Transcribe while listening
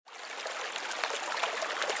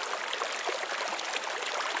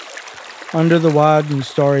Under the wide and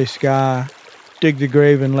starry sky, dig the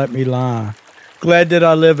grave and let me lie. Glad that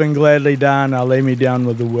I live and gladly die, and I'll lay me down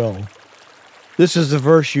with a will. This is the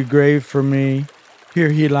verse you graved for me.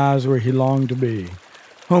 Here he lies where he longed to be.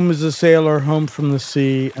 Home is the sailor, home from the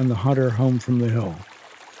sea, and the hunter home from the hill.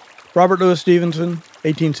 Robert Louis Stevenson,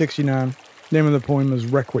 1869. Name of the poem is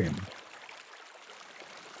Requiem.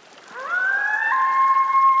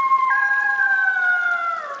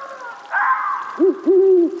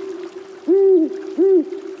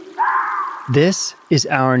 This is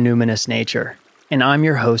Our Numinous Nature, and I'm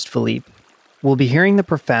your host, Philippe. We'll be hearing the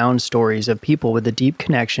profound stories of people with a deep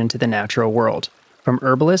connection to the natural world, from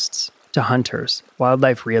herbalists to hunters,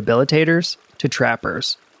 wildlife rehabilitators to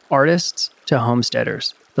trappers, artists to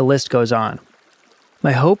homesteaders. The list goes on.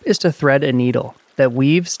 My hope is to thread a needle that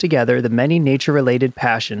weaves together the many nature-related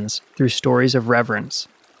passions through stories of reverence.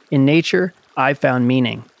 In nature, I found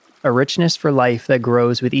meaning, a richness for life that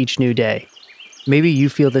grows with each new day. Maybe you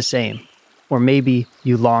feel the same, or maybe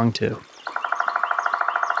you long to.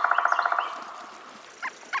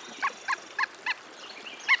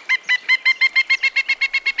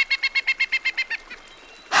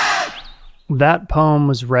 That poem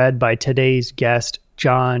was read by today's guest,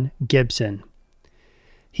 John Gibson.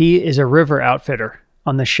 He is a river outfitter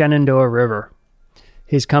on the Shenandoah River.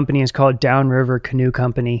 His company is called Downriver Canoe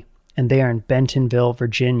Company, and they are in Bentonville,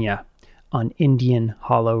 Virginia, on Indian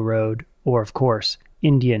Hollow Road, or of course,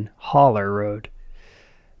 Indian Holler Road.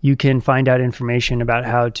 You can find out information about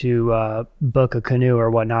how to book a canoe or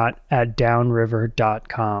whatnot at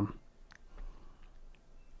downriver.com.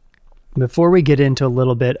 Before we get into a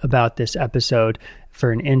little bit about this episode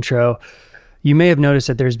for an intro, you may have noticed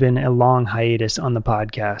that there's been a long hiatus on the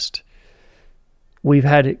podcast. We've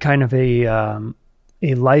had kind of a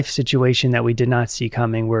life situation that we did not see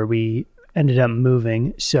coming where we ended up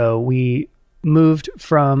moving. So we moved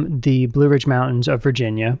from the Blue Ridge Mountains of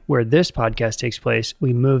Virginia, where this podcast takes place.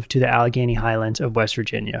 We moved to the Allegheny Highlands of West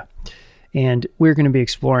Virginia. And we're going to be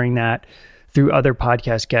exploring that through other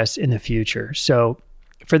podcast guests in the future. So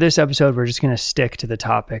for this episode, we're just going to stick to the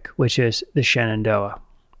topic, which is the Shenandoah.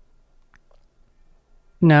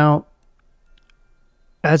 Now,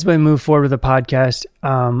 as we move forward with the podcast,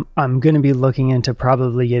 I'm going to be looking into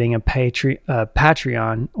probably getting a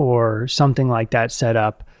Patreon or something like that set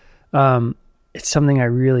up. It's something I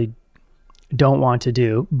really don't want to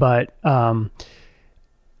do, but I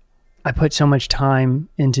put so much time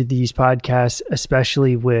into these podcasts,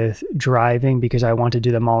 especially with driving, because I want to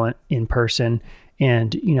do them all in person.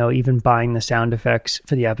 And, even buying the sound effects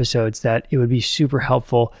for the episodes, that it would be super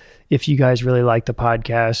helpful if you guys really like the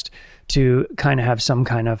podcast to kind of have some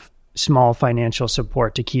kind of small financial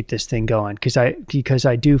support to keep this thing going. Because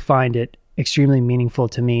I do find it extremely meaningful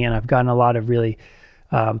to me. And I've gotten a lot of really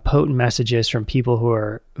potent messages from people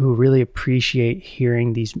who really appreciate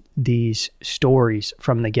hearing these stories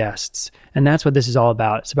from the guests. And that's what this is all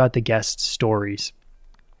about. It's about the guests' stories.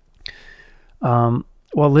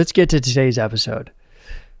 Well, let's get to today's episode.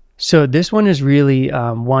 So this one is really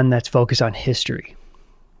one that's focused on history.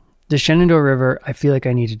 The Shenandoah River, I feel like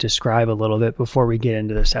I need to describe a little bit before we get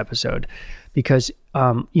into this episode, because,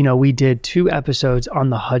 we did 2 episodes on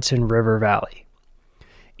the Hudson River Valley.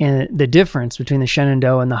 And the difference between the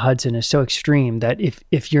Shenandoah and the Hudson is so extreme that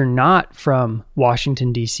if you're not from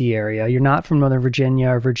Washington, D.C. area, you're not from Northern Virginia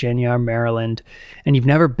or Maryland, and you've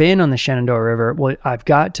never been on the Shenandoah River, well, I've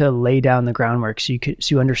got to lay down the groundwork so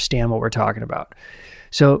you understand what we're talking about.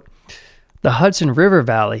 So the Hudson River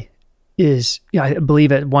Valley is, I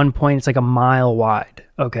believe at one point, it's like a mile wide,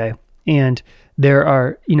 okay? And there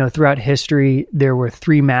are, throughout history, there were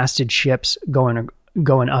 3-masted ships going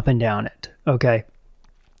up and down it, okay?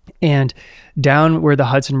 And down where the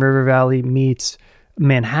Hudson River Valley meets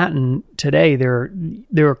Manhattan today, there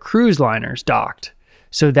are cruise liners docked.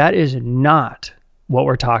 So that is not what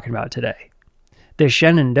we're talking about today. The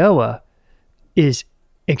Shenandoah is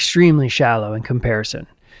extremely shallow in comparison.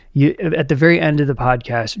 At the very end of the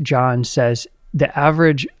podcast, John says the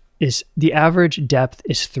average depth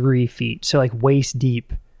is 3 feet, so like waist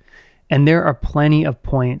deep. And there are plenty of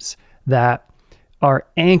points that are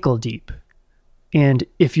ankle deep. And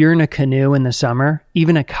if you're in a canoe in the summer,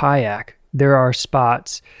 even a kayak, there are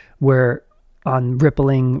spots where on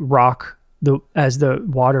rippling rock, as the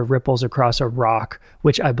water ripples across a rock,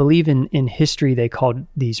 which I believe in history they called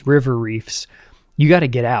these river reefs, you got to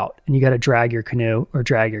get out and you got to drag your canoe or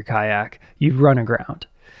drag your kayak. You run aground.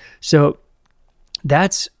 So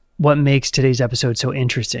that's what makes today's episode so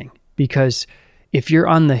interesting, because if you're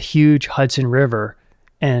on the huge Hudson River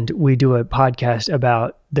and we do a podcast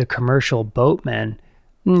about the commercial boatmen,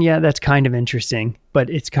 yeah, that's kind of interesting, but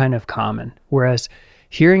it's kind of common. Whereas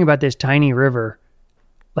hearing about this tiny river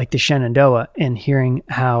like the Shenandoah and hearing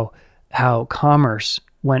how commerce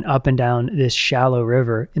went up and down this shallow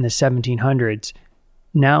river in the 1700s,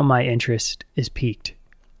 now my interest is piqued.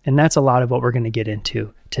 And that's a lot of what we're going to get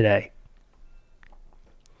into today.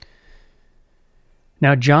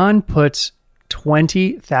 Now, John puts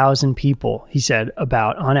 20,000 people, he said,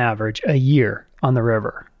 about on average a year on the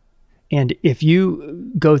river. And if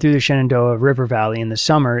you go through the Shenandoah River Valley in the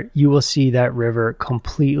summer, you will see that river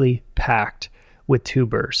completely packed with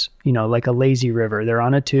tubers, like a lazy river. They're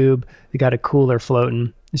on a tube. They got a cooler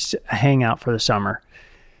floating. It's a hangout for the summer.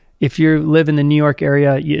 If you live in the New York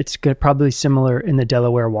area, it's probably similar in the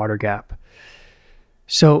Delaware Water Gap.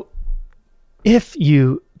 So if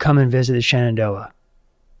you come and visit the Shenandoah,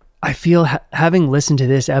 I feel having listened to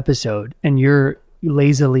this episode and you're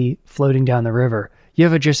lazily floating down the river, you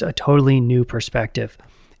have just a totally new perspective.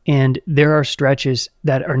 And there are stretches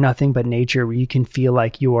that are nothing but nature where you can feel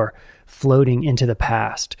like you're floating into the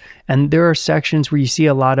past. And there are sections where you see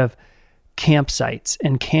a lot of campsites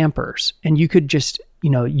and campers. And you could just,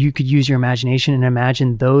 you could use your imagination and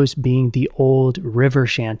imagine those being the old river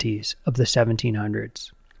shanties of the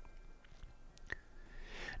 1700s.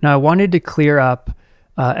 Now, I wanted to clear up,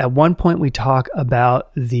 at one point we talk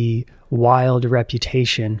about the wild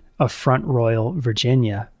reputation of Front Royal,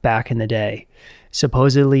 Virginia back in the day.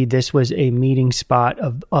 Supposedly, this was a meeting spot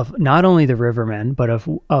of not only the rivermen, but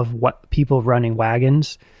of what people running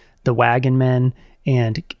wagons, the wagon men,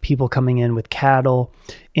 and people coming in with cattle.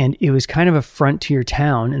 And it was kind of a frontier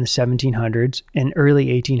town in the 1700s and early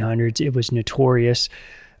 1800s. It was notorious.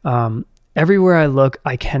 Everywhere I look,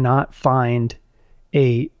 I cannot find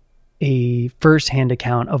a first-hand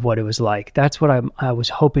account of what it was like. That's what I was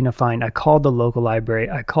hoping to find. I called the local library.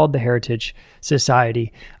 I called the Heritage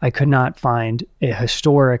Society. I could not find a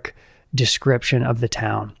historic description of the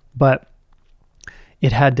town, but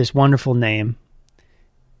it had this wonderful name,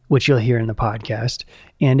 which you'll hear in the podcast,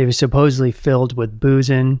 and it was supposedly filled with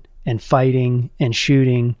boozing and fighting and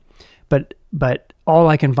shooting, but all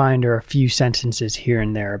I can find are a few sentences here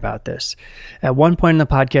and there about this. At one point in the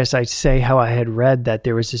podcast, I say how I had read that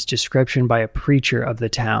there was this description by a preacher of the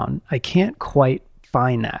town. I can't quite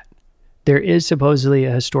find that. There is supposedly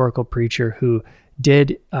a historical preacher who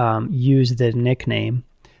did use the nickname,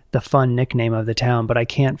 the fun nickname of the town, but I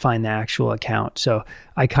can't find the actual account. So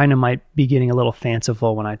I kind of might be getting a little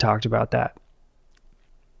fanciful when I talked about that.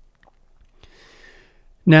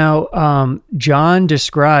 Now, John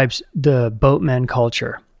describes the boatman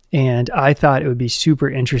culture, and I thought it would be super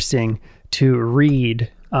interesting to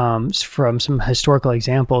read from some historical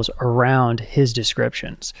examples around his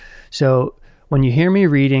descriptions. So when you hear me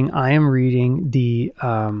reading, I am reading the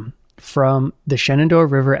from the Shenandoah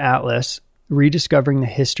River Atlas, Rediscovering the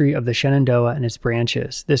History of the Shenandoah and Its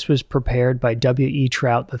Branches. This was prepared by W.E.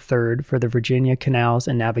 Trout III for the Virginia Canals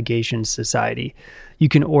and Navigation Society. You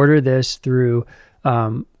can order this through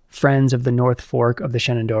Friends of the North Fork of the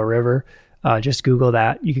Shenandoah River. Just Google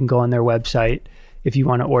that. You can go on their website if you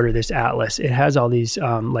want to order this atlas. It has all these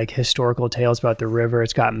like historical tales about the river.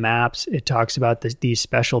 It's got maps. It talks about these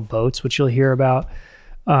special boats, which you'll hear about.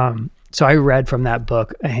 So I read from that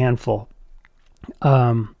book a handful.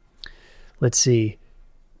 Let's see.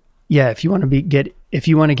 Yeah, if you want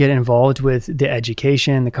to get involved with the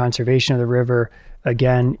education, the conservation of the river,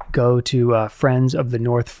 again, go to Friends of the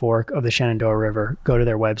North Fork of the Shenandoah River. Go to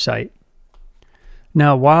their website.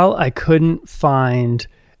 Now, while I couldn't find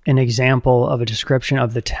an example of a description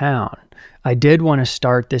of the town, I did want to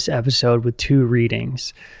start this episode with two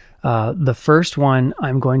readings. The first one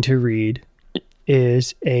I'm going to read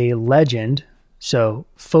is a legend, so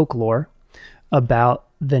folklore, about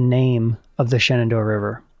the name of the Shenandoah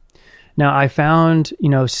River. Now, I found,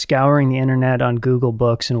 scouring the internet on Google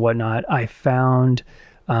Books and whatnot, I found,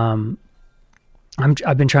 I've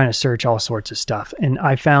been trying to search all sorts of stuff, and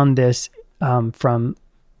I found this from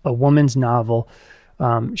a woman's novel.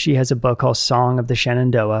 She has a book called Song of the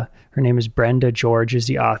Shenandoah. Her name is Brenda George, is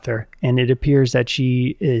the author, and it appears that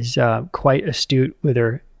she is quite astute with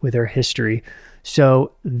her history.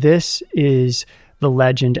 So this is the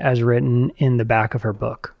legend as written in the back of her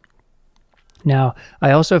book. Now,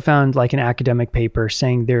 I also found like an academic paper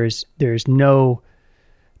saying there's no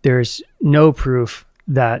proof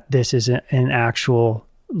that this is an actual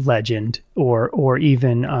legend or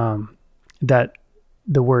even that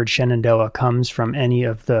the word Shenandoah comes from any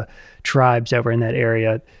of the tribes that were in that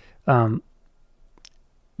area.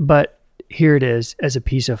 But here it is as a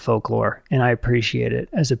piece of folklore, and I appreciate it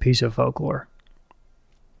as a piece of folklore.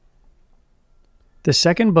 The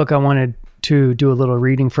second book I wanted to do a little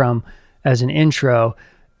reading from as an intro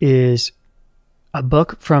is a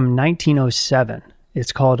book from 1907.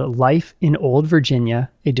 It's called Life in Old Virginia,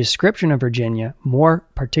 a description of Virginia, more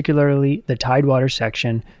particularly the Tidewater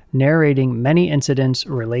section, narrating many incidents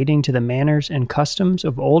relating to the manners and customs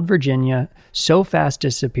of Old Virginia so fast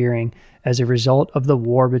disappearing as a result of the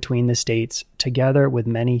war between the states, together with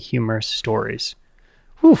many humorous stories.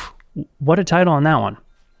 Whew, what a title on that one.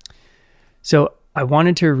 So I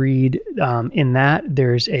wanted to read, in that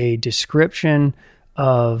there's a description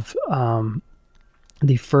of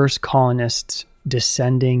the first colonists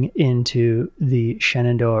descending into the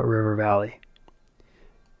Shenandoah River Valley.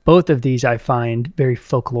 Both of these I find very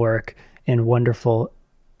folkloric and wonderful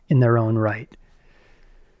in their own right.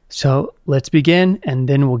 So let's begin, and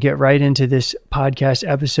then we'll get right into this podcast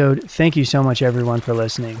episode. Thank you so much, everyone, for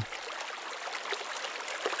listening.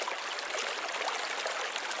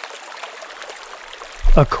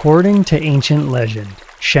 According to ancient legend,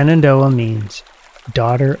 Shenandoah means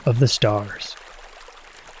daughter of the stars.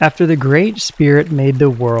 After the Great Spirit made the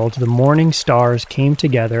world, the morning stars came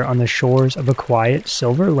together on the shores of a quiet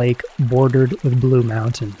silver lake bordered with blue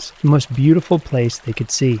mountains, the most beautiful place they could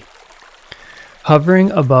see. Hovering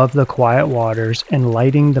above the quiet waters and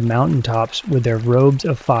lighting the mountaintops with their robes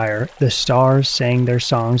of fire, the stars sang their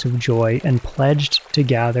songs of joy and pledged to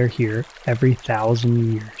gather here every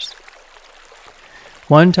 1,000 years.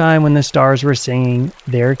 One time when the stars were singing,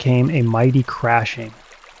 there came a mighty crashing.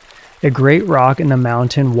 A great rock in the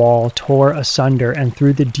mountain wall tore asunder, and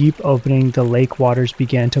through the deep opening the lake waters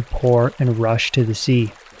began to pour and rush to the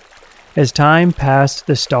sea. As time passed,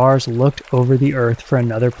 the stars looked over the earth for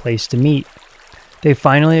another place to meet. They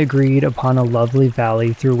finally agreed upon a lovely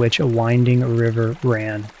valley through which a winding river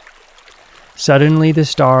ran. Suddenly the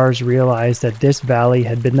stars realized that this valley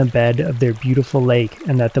had been the bed of their beautiful lake,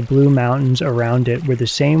 and that the blue mountains around it were the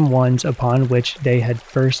same ones upon which they had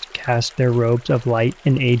first cast their robes of light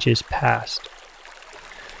in ages past.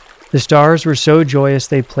 The stars were so joyous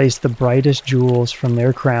they placed the brightest jewels from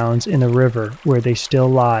their crowns in the river, where they still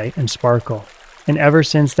lie and sparkle. And ever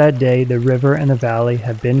since that day, the river and the valley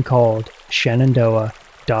have been called Shenandoah,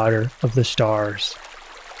 daughter of the stars.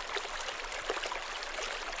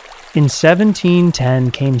 In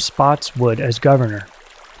 1710 came Spotswood as governor.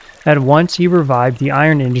 At once he revived the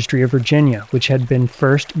iron industry of Virginia, which had been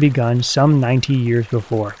first begun some 90 years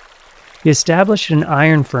before. He established an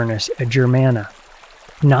iron furnace at Germanna,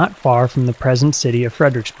 not far from the present city of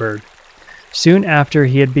Fredericksburg. Soon after,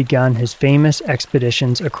 he had begun his famous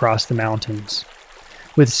expeditions across the mountains.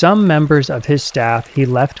 With some members of his staff, he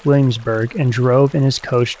left Williamsburg and drove in his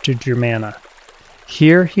coach to Germanna.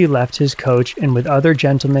 Here he left his coach, and with other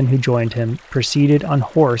gentlemen who joined him, proceeded on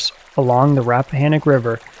horse along the Rappahannock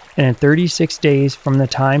River, and in 36 days from the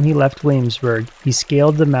time he left Williamsburg, he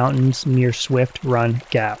scaled the mountains near Swift Run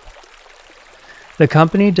Gap. The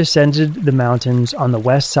company descended the mountains on the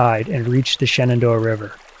west side and reached the Shenandoah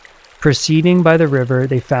River. Proceeding by the river,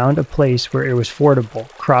 they found a place where it was fordable,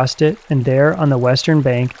 crossed it, and there on the western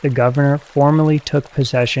bank the governor formally took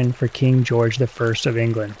possession for King George I of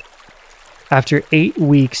England. After 8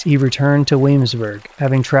 weeks, he returned to Williamsburg,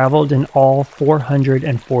 having traveled in all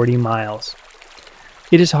 440 miles.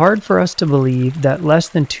 It is hard for us to believe that less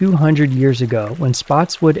than 200 years ago, when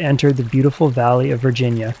Spotswood entered the beautiful valley of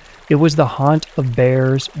Virginia, it was the haunt of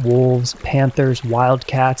bears, wolves, panthers,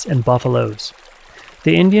 wildcats, and buffaloes.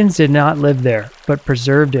 The Indians did not live there, but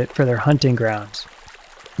preserved it for their hunting grounds.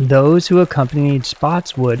 Those who accompanied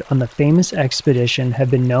Spotswood on the famous expedition have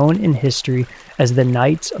been known in history as the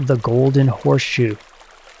Knights of the Golden Horseshoe.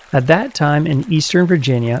 At that time in eastern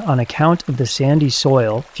Virginia, on account of the sandy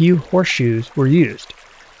soil, few horseshoes were used.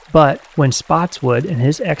 But when Spotswood and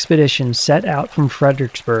his expedition set out from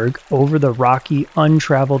Fredericksburg over the rocky,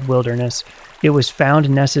 untraveled wilderness, it was found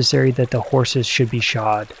necessary that the horses should be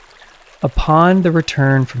shod. Upon the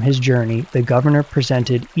return from his journey, the governor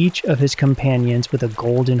presented each of his companions with a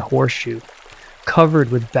golden horseshoe,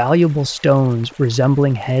 covered with valuable stones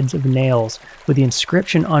resembling heads of nails, with the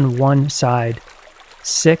inscription on one side,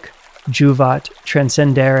 Sic juvat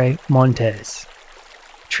transcendere montes,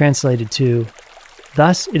 translated to,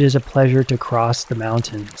 "Thus it is a pleasure to cross the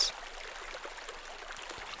mountains."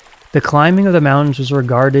 The climbing of the mountains was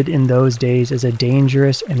regarded in those days as a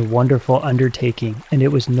dangerous and wonderful undertaking, and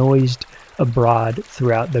it was noised abroad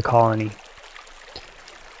throughout the colony.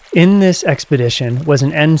 In this expedition was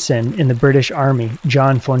an ensign in the British Army,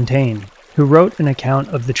 John Fontaine, who wrote an account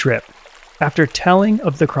of the trip. After telling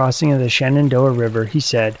of the crossing of the Shenandoah River, he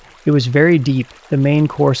said, "It was very deep. The main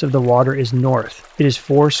course of the water is north. It is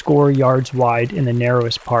 80 yards wide in the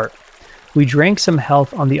narrowest part. We drank some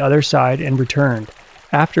health on the other side and returned,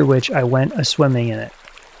 after which I went a-swimming in it.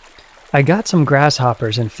 I got some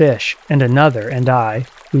grasshoppers and fish, and another, and I,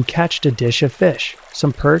 we catched a dish of fish,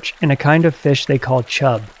 some perch, and a kind of fish they called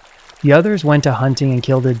chub. The others went a hunting and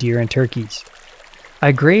killed a deer and turkeys.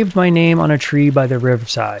 I graved my name on a tree by the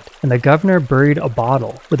riverside, and the governor buried a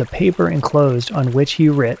bottle with a paper enclosed on which he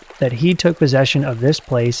writ that he took possession of this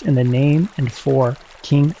place in the name and for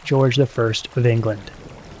King George I of England.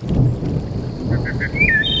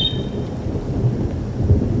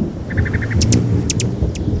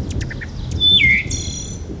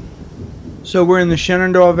 So we're in the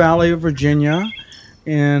Shenandoah Valley of Virginia,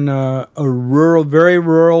 in a rural, very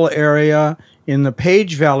rural area in the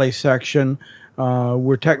Page Valley section.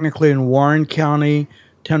 We're technically in Warren County,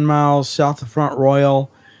 10 miles south of Front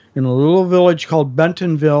Royal, in a little village called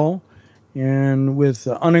Bentonville, and with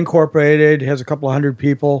unincorporated, has a couple of hundred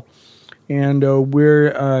people. And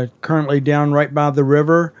we're currently down right by the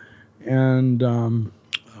river and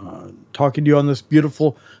talking to you on this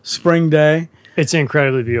beautiful spring day. It's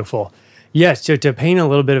incredibly beautiful. Yes, so to paint a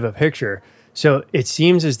little bit of a picture, so it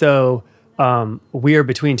seems as though we are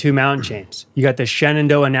between two mountain chains. You got the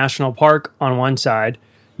Shenandoah National Park on one side.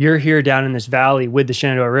 You're here down in this valley with the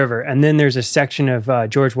Shenandoah River. And then there's a section of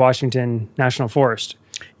George Washington National Forest,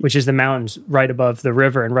 which is the mountains right above the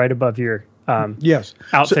river and right above your yes,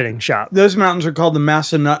 outfitting shop. Those mountains are called the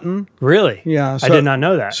Massanutten. Really? Yeah. I did not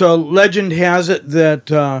know that. So legend has it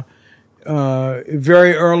that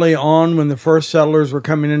very early on, when the first settlers were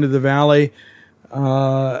coming into the valley,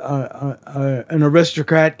 an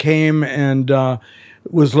aristocrat came and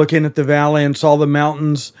was looking at the valley and saw the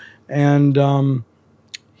mountains, and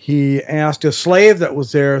he asked a slave that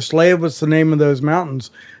was there, slave, what's the name of those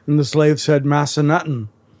mountains? And the slave said, Massanutten,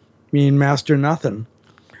 meaning master nothing.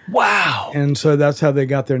 Wow. And so that's how they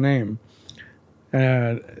got their name.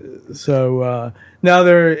 So now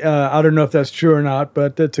they're, I don't know if that's true or not,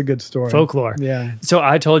 but that's a good story. Folklore. Yeah. So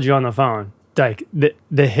I told you on the phone, like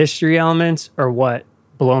the history elements are what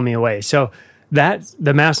blow me away. So that's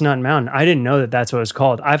the Massanutten Mountain. I didn't know that that's what it's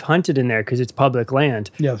called. I've hunted in there because it's public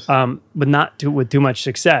land. Yes. But not with too much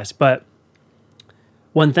success. But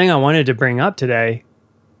one thing I wanted to bring up today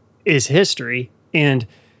is history and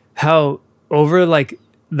how over like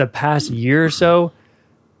the past year or so,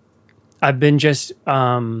 I've been just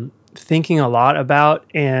thinking a lot about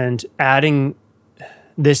and adding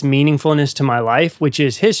this meaningfulness to my life, which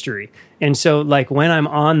is history. And so like when I'm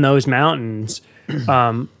on those mountains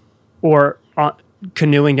or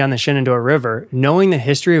canoeing down the Shenandoah River, knowing the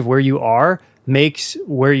history of where you are makes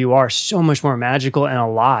where you are so much more magical and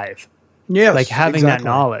alive. Yes, like having exactly. that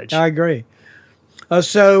knowledge. I agree.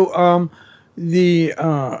 So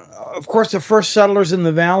of course, the first settlers in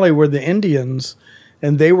the valley were the Indians,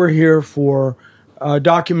 and they were here for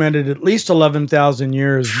documented at least 11,000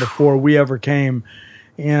 years before we ever came.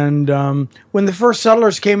 And when the first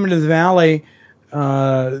settlers came into the valley,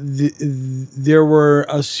 there were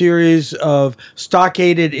a series of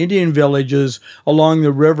stockaded Indian villages along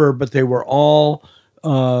the river, but they were all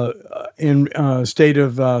in a state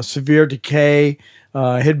of severe decay,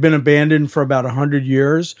 had been abandoned for about 100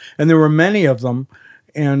 years, and there were many of them.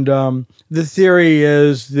 And the theory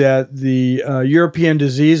is that the European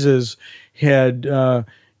diseases had,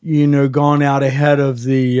 gone out ahead of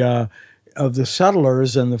the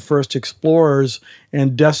settlers and the first explorers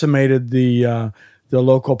and decimated the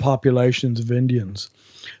local populations of Indians.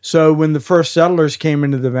 So when the first settlers came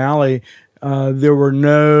into the valley, there were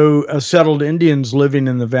no settled Indians living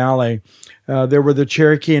in the valley. There were the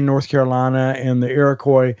Cherokee in North Carolina and the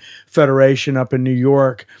Iroquois Federation up in New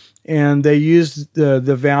York. And they used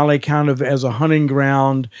the valley kind of as a hunting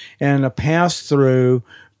ground and a pass-through,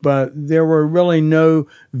 but there were really no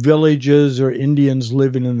villages or Indians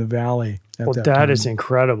living in the valley at that time. That is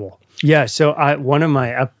incredible. Yeah, so one of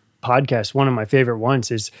my podcasts, one of my favorite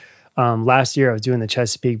ones is last year I was doing the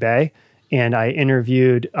Chesapeake Bay, and I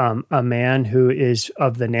interviewed a man who is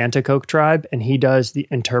of the Nanticoke tribe, and he does the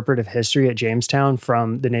interpretive history at Jamestown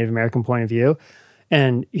from the Native American point of view.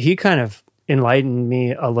 And he kind of enlightened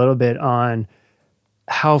me a little bit on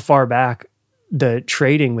how far back the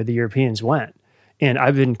trading with the Europeans went. And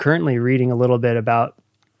I've been currently reading a little bit about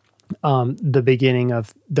the beginning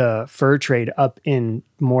of the fur trade up in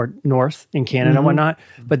more north in Canada and whatnot.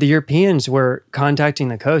 But the Europeans were contacting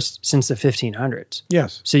the coast since the 1500s.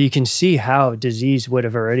 Yes. So you can see how disease would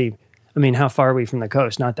have already, how far are we from the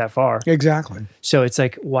coast? Not that far. Exactly. So it's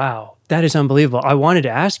like, wow, that is unbelievable. I wanted to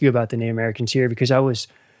ask you about the Native Americans here because I was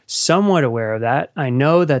somewhat aware of that. I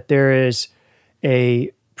know that there is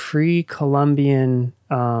a pre-Columbian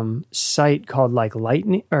site called like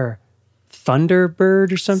Lightning or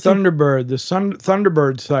Thunderbird or something. Thunderbird, the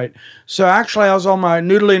Thunderbird site. So actually, I was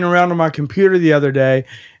noodling around on my computer the other day,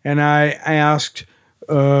 and I asked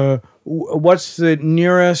what's the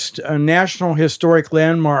nearest National Historic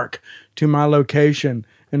Landmark to my location?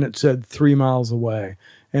 And it said 3 miles away.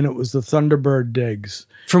 And it was the Thunderbird Digs.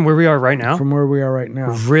 From where we are right now? From where we are right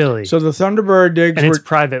now. Really? So the Thunderbird Digs and it's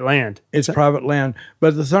private land. It's private land.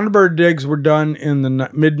 But the Thunderbird Digs were done in the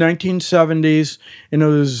mid-1970s, and it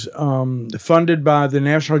was funded by the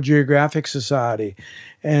National Geographic Society.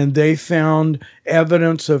 And they found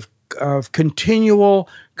evidence of continual,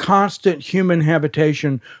 constant human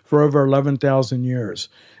habitation for over 11,000 years.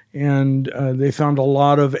 And they found a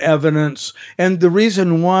lot of evidence. And the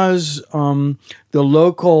reason was the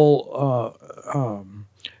local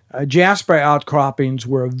jasper outcroppings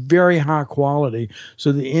were of very high quality.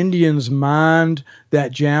 So the Indians mined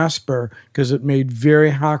that jasper because it made very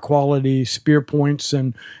high quality spear points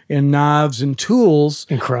and knives and tools.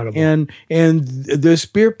 Incredible. And the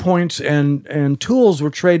spear points and tools were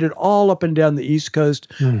traded all up and down the east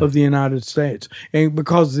coast of the United States. And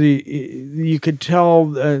because you could tell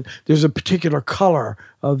there's a particular color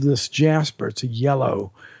of this jasper. It's a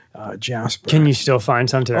yellow jasper. Can you still find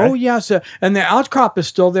some today? Oh yes, and the outcrop is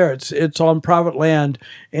still there. It's on private land,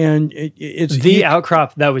 and it's the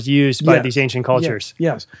outcrop that was used by these ancient cultures.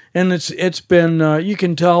 Yes, and it's been you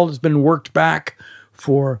can tell it's been worked back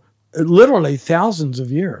for literally thousands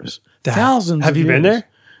of years. Thousands. Have you been there?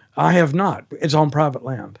 I have not. It's on private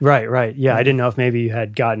land. Right. Yeah, I didn't know if maybe you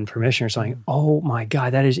had gotten permission or something. Oh my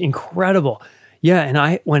God, that is incredible. Yeah,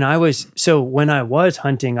 and when I was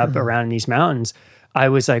hunting up around these mountains, I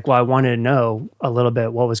was like, well, I wanted to know a little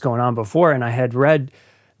bit what was going on before. And I had read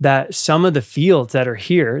that some of the fields that are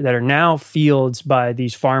here, that are now fields by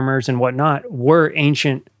these farmers and whatnot, were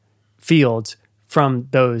ancient fields from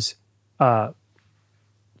those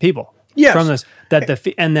people. Yes. From those,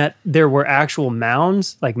 and that there were actual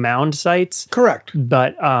mounds, like mound sites. Correct.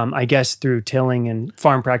 But I guess through tilling and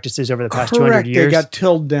farm practices over the past 200 years. They got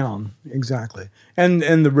tilled down. Exactly. And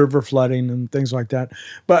the river flooding and things like that.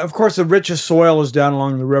 But of course, the richest soil is down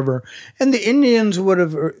along the river. And the Indians would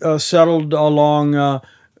have settled along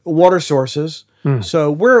water sources.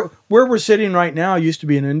 So where we're sitting right now used to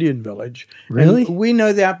be an Indian village. Really? And we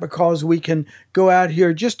know that because we can go out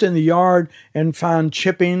here just in the yard and find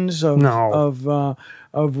chippings of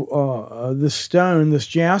this stone, this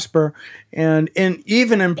jasper, and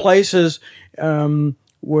even in places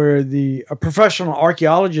where the professional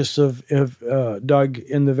archaeologists have dug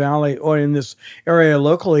in the valley or in this area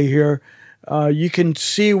locally here, you can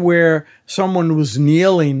see where someone was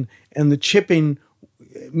kneeling and the chipping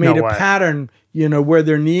made a pattern. Where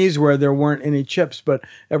their knees were, there weren't any chips, but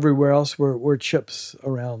everywhere else were chips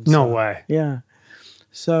around. No way. Yeah.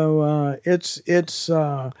 So it's.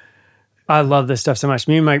 I love this stuff so much.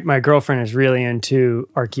 Me and my girlfriend is really into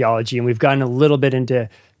archaeology, and we've gotten a little bit into,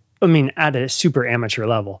 at a super amateur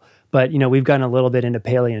level, but we've gotten a little bit into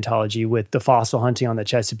paleontology with the fossil hunting on the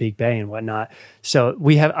Chesapeake Bay and whatnot. So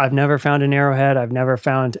I've never found an arrowhead. I've never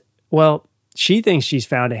found. Well, she thinks she's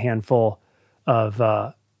found a handful of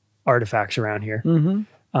artifacts around here.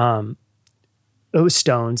 Those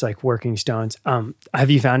stones, like working stones. Have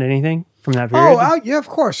you found anything from that period? Yeah, of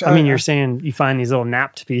course. You're saying you find these little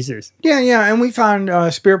napped pieces. Yeah, and we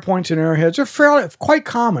find spear points and arrowheads. They're quite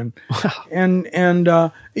common. Wow. And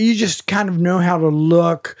you just kind of know how to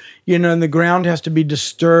look, and the ground has to be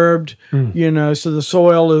disturbed, so the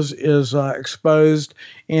soil is exposed.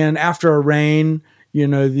 And after a rain,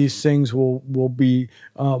 these things will be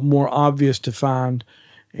more obvious to find.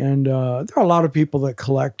 And there are a lot of people that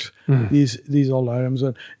collect these old items,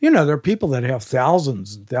 and there are people that have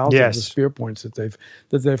thousands and thousands of spear points that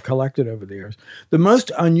they've collected over the years. The most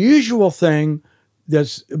unusual thing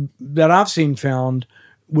that I've seen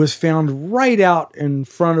was found right out in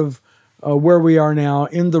front of where we are now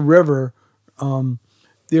in the river.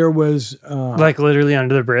 There was like literally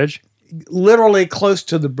under the bridge. Literally close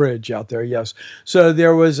to the bridge out there, yes. So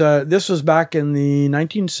there was this was back in the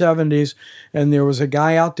 1970s, and there was a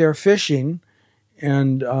guy out there fishing,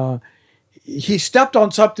 and he stepped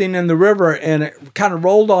on something in the river, and it kind of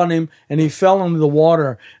rolled on him, and he fell into the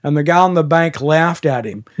water, and the guy on the bank laughed at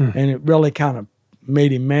him, and it really kind of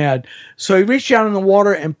made him mad. So he reached down in the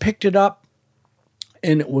water and picked it up,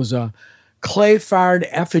 and it was a clay-fired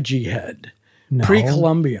effigy head,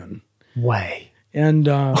 pre-Columbian. Way. And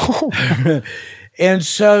and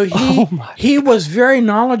so he was very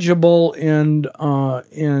knowledgeable in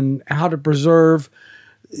how to preserve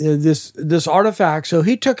this artifact. So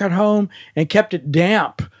he took it home and kept it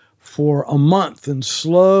damp for a month and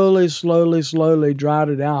slowly dried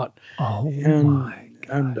it out. Oh my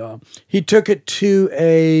God. And he took it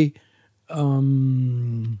to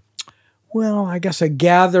well, I guess a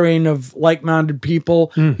gathering of like-minded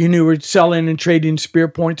people who knew were selling and trading spear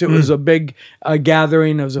points. It was a big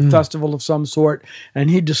gathering. It was a festival of some sort, and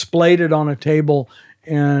he displayed it on a table.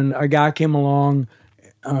 And a guy came along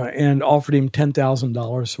and offered him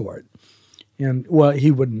 $10,000 for it. And well,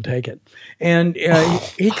 he wouldn't take it. And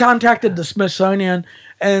he contacted the Smithsonian,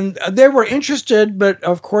 and they were interested, but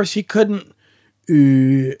of course he couldn't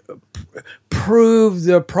prove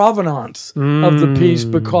the provenance of the piece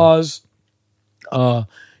because,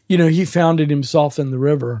 he found it himself in the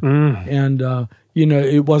river, and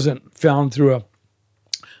it wasn't found through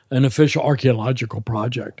an official archaeological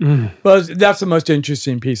project. But that's the most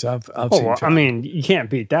interesting piece I've seen. Well, I mean, you can't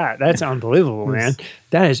beat that. That's unbelievable, man.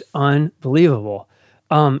 That is unbelievable.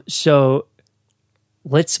 So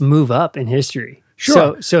let's move up in history.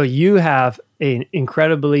 Sure. So you have an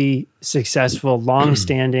incredibly successful,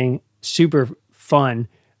 long-standing, super fun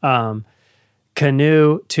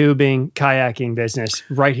canoe, tubing, kayaking business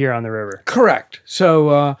right here on the river. Correct.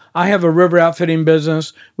 So I have a river outfitting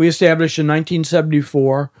business. We established in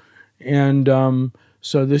 1974. And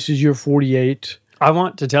so this is year 48. I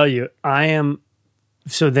want to tell you,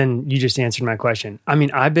 so then you just answered my question. I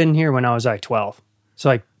mean, I've been here when I was like 12. So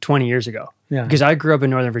like 20 years ago. Yeah. Because I grew up in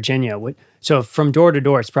Northern Virginia. So from door to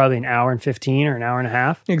door, it's probably an hour and 15 or an hour and a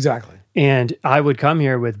half. Exactly. And I would come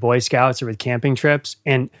here with Boy Scouts or with camping trips.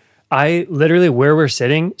 And I literally, where we're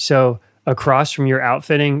sitting, so across from your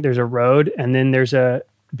outfitting, there's a road, and then there's a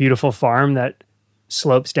beautiful farm that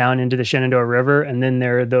slopes down into the Shenandoah River, and then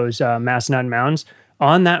there are those Massanutten Mountains.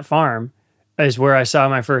 On that farm is where I saw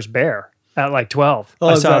my first bear at like 12.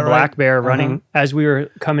 I saw a black bear running as we were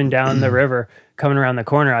coming down the river, coming around the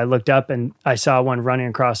corner. I looked up and I saw one running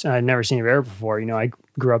across, and I'd never seen a bear before. I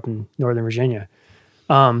grew up in Northern Virginia.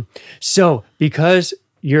 So because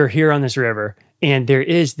you're here on this river and there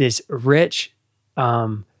is this rich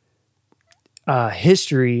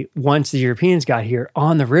history once the Europeans got here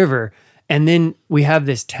on the river, and then we have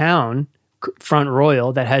this town, Front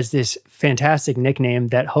Royal, that has this fantastic nickname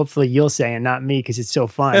that hopefully you'll say and not me because it's so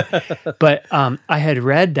fun. But I had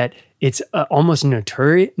read that it's almost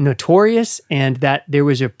notorious, and that there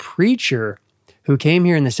was a preacher who came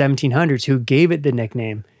here in the 1700s who gave it the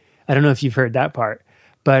nickname. I don't know if you've heard that part.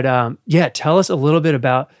 But tell us a little bit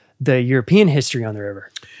about the European history on the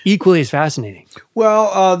river. Equally as fascinating.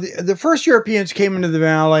 Well, the first Europeans came into the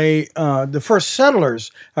valley, the first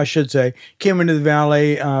settlers, I should say, came into the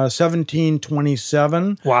valley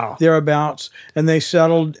 1727. Wow. Thereabouts. And they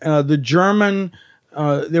settled the German,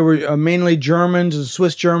 there were mainly Germans and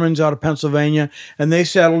Swiss Germans out of Pennsylvania, and they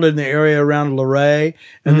settled in the area around Luray.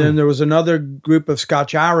 And then there was another group of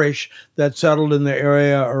Scotch-Irish that settled in the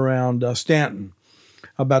area around Stanton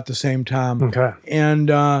about the same time. Okay. And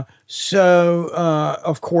so,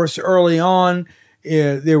 of course, early on,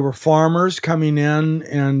 there were farmers coming in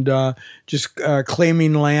and just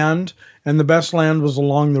claiming land. And the best land was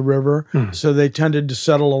along the river. So they tended to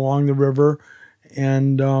settle along the river.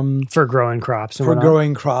 And for growing crops. And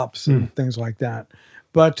growing crops and things like that.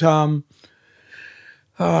 But so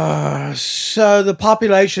the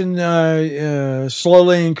population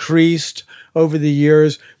slowly increased over the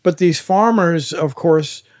years, but these farmers, of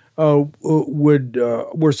course,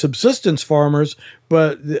 were subsistence farmers,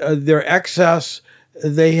 but their excess,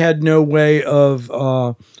 they had no way of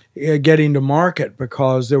getting to market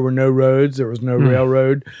because there were no roads, there was no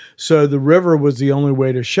railroad, so the river was the only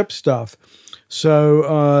way to ship stuff.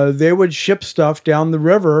 So they would ship stuff down the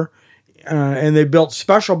river, and they built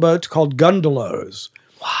special boats called gondolas.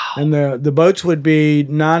 Wow! And the boats would be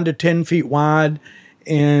 9 to 10 feet wide,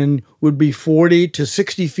 and would be 40 to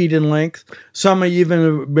 60 feet in length. Some have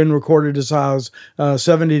even been recorded as high as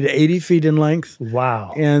 70 to 80 feet in length.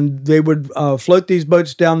 Wow. And they would float these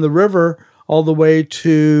boats down the river all the way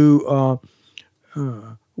to,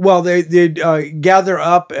 they'd gather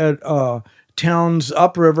up at towns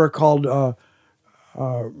upriver called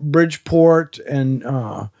Bridgeport and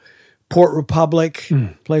Port Republic,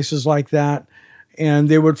 places like that. And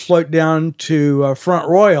they would float down to Front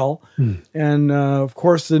Royal. And, of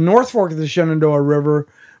course, the North Fork of the Shenandoah River,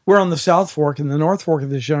 we're on the South Fork, and the North Fork of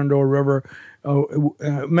the Shenandoah River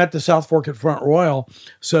met the South Fork at Front Royal.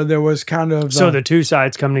 So there was kind of... So the two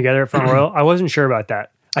sides come together at Front Royal? I wasn't sure about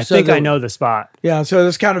that. I think I know the spot. Yeah, so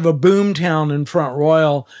there's kind of a boom town in Front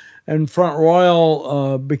Royal, and Front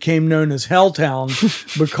Royal became known as Helltown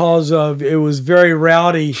because it was very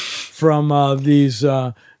rowdy from these...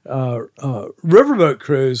 riverboat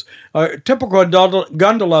crews. A typical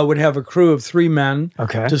gondola would have a crew of 3 men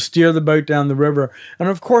to steer the boat down the river. And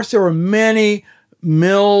of course, there were many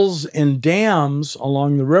mills and dams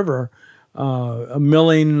along the river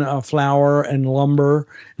milling flour and lumber,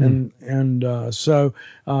 and so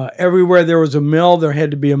everywhere there was a mill, there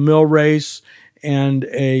had to be a mill race and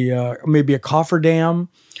maybe a cofferdam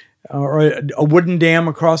or a wooden dam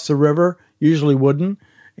across the river, usually wooden.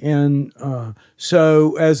 And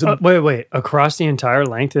so as a wait, across the entire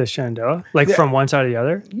length of the Shenandoah, from one side to the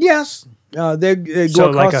other? Yes, they go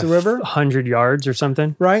across the river, 100 yards or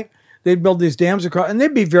something, right? They'd build these dams across, and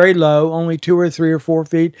they'd be very low, only 2 or 3 or 4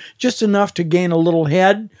 feet, just enough to gain a little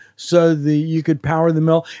head, so you could power the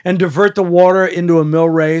mill and divert the water into a mill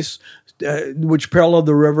race, which paralleled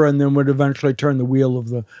the river, and then would eventually turn the wheel of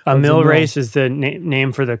the mill race is the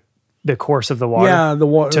name for the course of the water. Yeah, the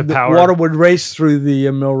water would race through the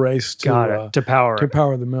mill race to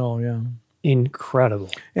power the mill. Yeah, incredible.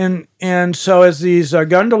 And so as these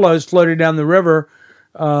gondolas floated down the river,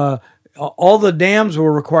 all the dams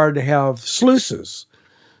were required to have sluices,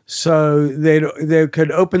 so they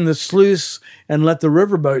could open the sluice and let the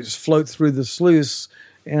riverboats float through the sluice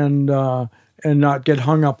and not get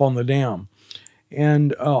hung up on the dam.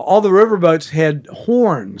 And all the riverboats had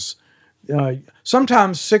horns.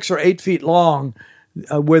 Sometimes 6 or 8 feet long,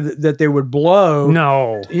 that they would blow.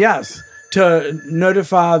 No. Yes, to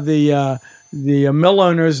notify the mill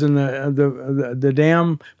owners and the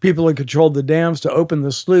dam people who controlled the dams to open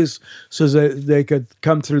the sluice so that they could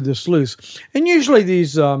come through the sluice. And usually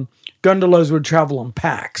these gondolas would travel in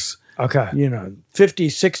packs. Okay. 50,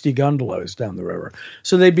 60 gondolas down the river.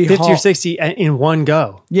 So they'd be 50 or 60 in one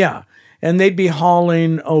go. Yeah, and they'd be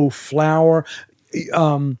hauling flour.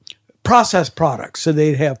 Processed products. So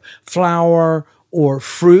they'd have flour or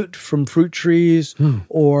fruit from fruit trees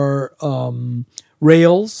or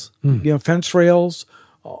rails, fence rails,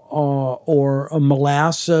 or a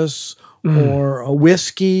molasses or a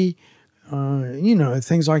whiskey,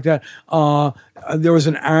 things like that. There was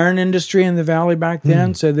an iron industry in the valley back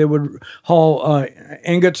then, so they would haul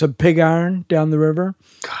ingots of pig iron down the river.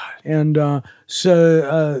 God. And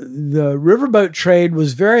so the riverboat trade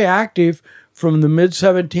was very active from the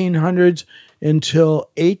mid-1700s until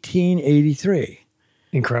 1883.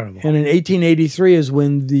 Incredible. And in 1883 is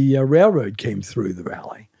when the railroad came through the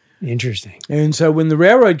valley. Interesting. And so when the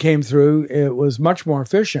railroad came through, it was much more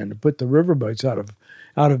efficient to put the riverboats out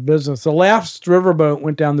of business. The last riverboat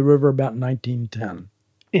went down the river about 1910.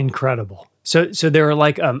 Incredible. So they were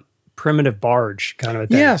like a primitive barge kind of a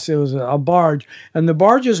thing. Yes, it was a barge. And the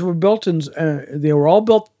barges were built they were all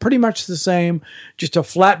built pretty much the same, just a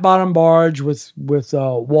flat bottom barge with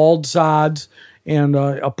walled sides and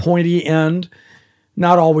a pointy end,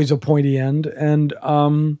 not always a pointy end. And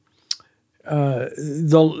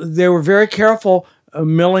they were very careful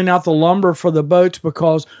milling out the lumber for the boats,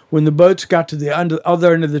 because when the boats got to the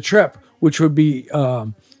other end of the trip, which would be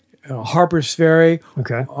Harper's Ferry,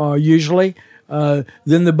 usually,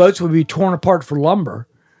 then the boats would be torn apart for lumber.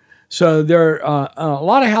 So there are a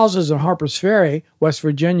lot of houses in Harper's Ferry, West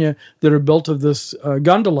Virginia, that are built of this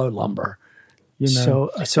gondola lumber. So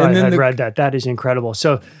I had read that. That is incredible.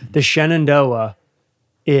 So the Shenandoah,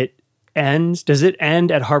 does it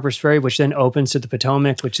end at Harper's Ferry, which then opens to the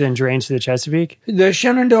Potomac, which then drains to the Chesapeake? The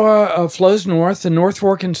Shenandoah flows north. The North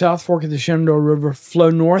Fork and South Fork of the Shenandoah River flow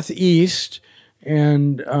northeast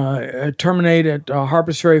and terminate at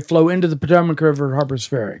Harper's Ferry, flow into the Potomac River at Harper's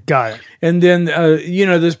Ferry. Got it. And then,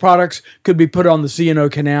 those products could be put on the C&O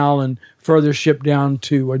Canal and further shipped down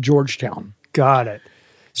to Georgetown. Got it.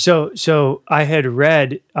 So I had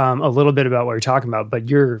read a little bit about what you're talking about, but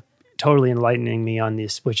you're totally enlightening me on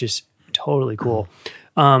this, which is totally cool.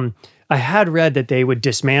 I had read that they would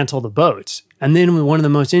dismantle the boats. And then one of the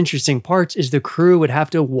most interesting parts is the crew would have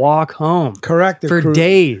to walk home. Correct. For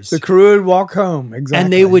days. The crew would walk home, exactly.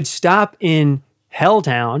 And they would stop in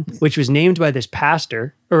Helltown, which was named by this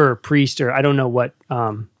pastor or priest, or I don't know what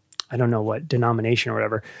denomination or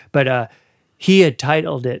whatever. But he had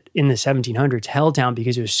titled it in the 1700s Helltown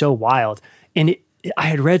because it was so wild. And I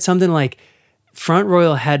had read something like Front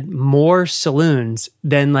Royal had more saloons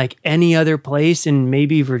than like any other place in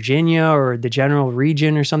maybe Virginia or the general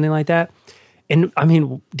region or something like that. And I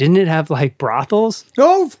mean, didn't it have like brothels?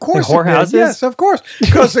 Oh, of course. Like whorehouses? Yes, of course.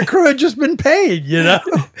 Because the crew had just been paid,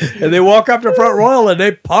 And they walk up to Front Royal and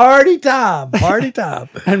they party time.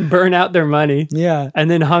 And burn out their money. Yeah. And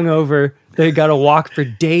then hungover, they got to walk for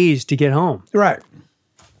days to get home. Right.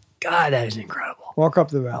 God, that is incredible. Walk up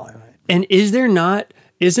the valley. Right? And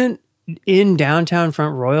isn't in downtown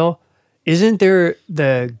Front Royal, isn't there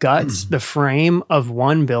the guts, the frame of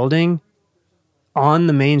one building on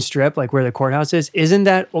the main strip, like where the courthouse is? Isn't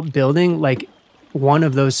that building like one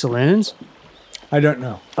of those saloons? I don't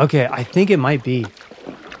know. Okay, I think it might be.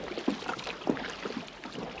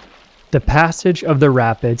 The passage of the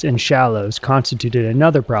rapids and shallows constituted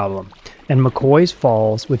another problem, and McCoy's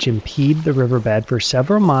Falls, which impede the riverbed for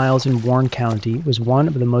several miles in Warren County, was one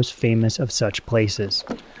of the most famous of such places.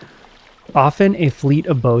 Often a fleet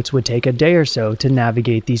of boats would take a day or so to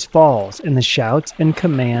navigate these falls, and the shouts and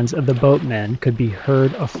commands of the boatmen could be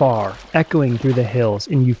heard afar, echoing through the hills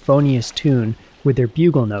in euphonious tune with their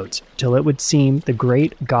bugle notes, till it would seem the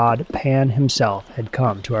great god Pan himself had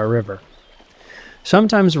come to our river.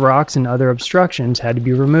 Sometimes rocks and other obstructions had to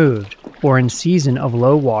be removed, or in season of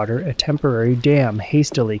low water a temporary dam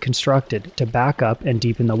hastily constructed to back up and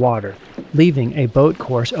deepen the water, leaving a boat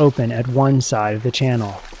course open at one side of the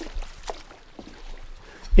channel.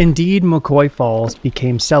 Indeed, McCoy Falls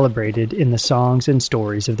became celebrated in the songs and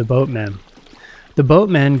stories of the boatmen. The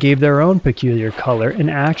boatmen gave their own peculiar color and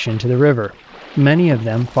action to the river. Many of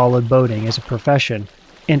them followed boating as a profession,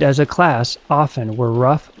 and as a class often were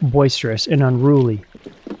rough, boisterous, and unruly.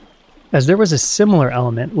 As there was a similar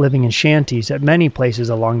element living in shanties at many places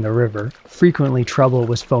along the river, frequently trouble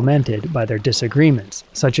was fomented by their disagreements,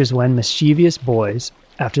 such as when mischievous boys,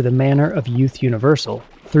 after the manner of youth universal,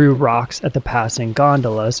 threw rocks at the passing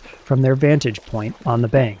gondolas from their vantage point on the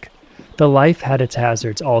bank. The life had its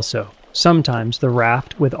hazards also. Sometimes the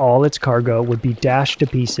raft with all its cargo would be dashed to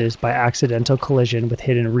pieces by accidental collision with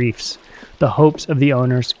hidden reefs. The hopes of the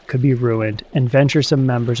owners could be ruined, and venturesome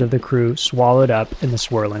members of the crew swallowed up in the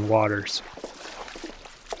swirling waters.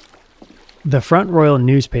 The Front Royal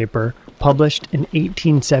newspaper published an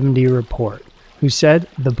 1870 report, who said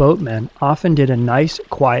the boatmen often did a nice,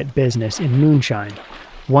 quiet business in moonshine.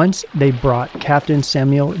 Once they brought Captain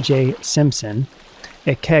Samuel J. Simpson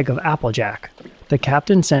a keg of Applejack. The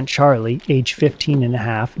captain sent Charlie, age 15 and a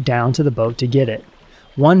half, down to the boat to get it.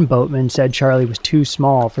 One boatman said Charlie was too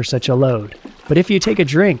small for such a load, but if you take a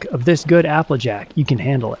drink of this good Applejack, you can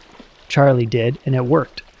handle it. Charlie did, and it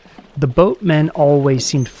worked. The boatmen always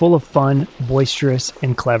seemed full of fun, boisterous,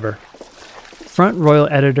 and clever. Front Royal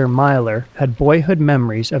editor Myler had boyhood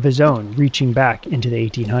memories of his own reaching back into the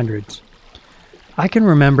 1800s. I can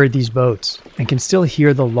remember these boats, and can still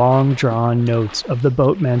hear the long-drawn notes of the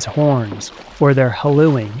boatmen's horns, or their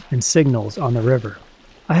hallooing and signals on the river.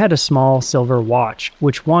 I had a small silver watch,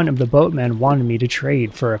 which one of the boatmen wanted me to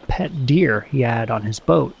trade for a pet deer he had on his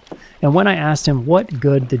boat, and when I asked him what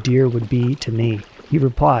good the deer would be to me, he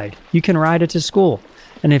replied, "You can ride it to school,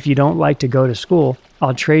 and if you don't like to go to school,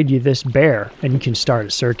 I'll trade you this bear, and you can start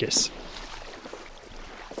a circus."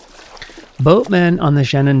 Boatmen on the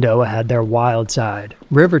Shenandoah had their wild side.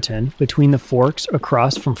 Riverton, between the forks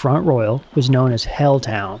across from Front Royal, was known as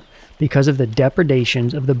Helltown because of the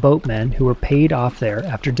depredations of the boatmen who were paid off there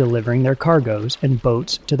after delivering their cargoes and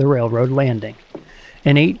boats to the railroad landing.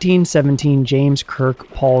 In 1817, James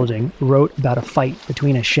Kirk Paulding wrote about a fight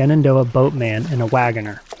between a Shenandoah boatman and a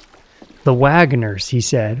wagoner. The wagoners, he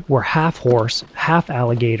said, were half horse, half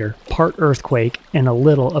alligator, part earthquake, and a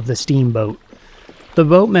little of the steamboat. The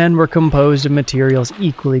boatmen were composed of materials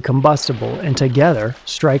equally combustible, and together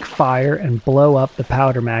strike fire and blow up the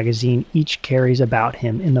powder magazine each carries about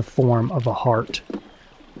him in the form of a heart.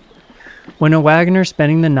 When a wagoner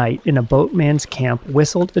spending the night in a boatman's camp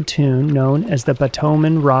whistled a tune known as the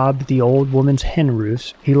Batoman robbed the old woman's hen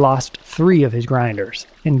roofs, he lost 3 of his grinders,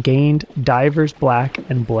 and gained divers black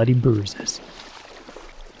and bloody bruises.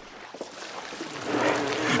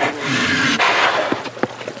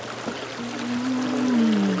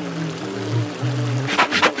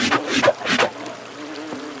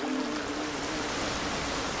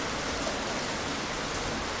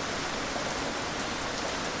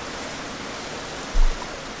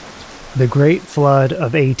 The Great Flood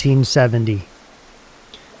of 1870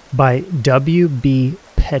 by W. B.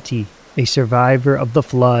 Petty, a survivor of the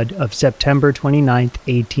flood of September 29,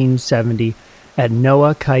 1870, at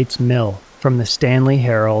Noah Kite's Mill, from the Stanley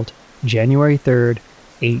Herald, January 3,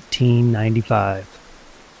 1895.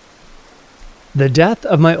 The death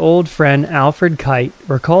of my old friend Alfred Kite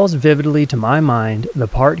recalls vividly to my mind the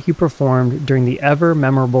part he performed during the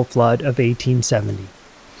ever-memorable flood of 1870.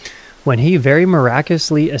 When he very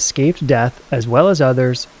miraculously escaped death, as well as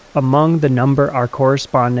others, among the number our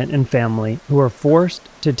correspondent and family, who were forced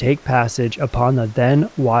to take passage upon the then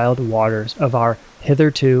wild waters of our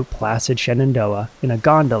hitherto placid Shenandoah in a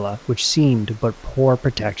gondola which seemed but poor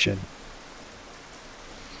protection.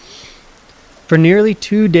 For nearly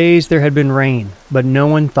 2 days there had been rain, but no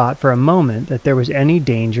one thought for a moment that there was any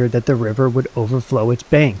danger that the river would overflow its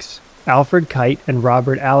banks. Alfred Kite and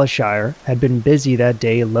Robert Alishire had been busy that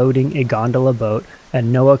day loading a gondola boat at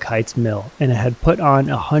Noah Kite's mill, and had put on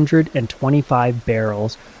 125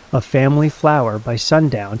 barrels of family flour by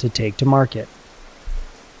sundown to take to market.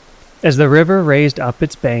 As the river raised up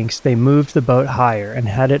its banks, they moved the boat higher and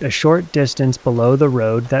had it a short distance below the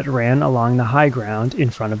road that ran along the high ground in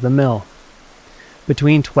front of the mill.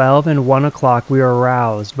 Between 12 and 1 o'clock we were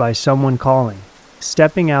roused by someone calling.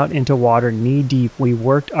 Stepping out into water knee-deep, we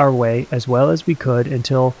worked our way as well as we could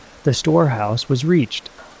until the storehouse was reached.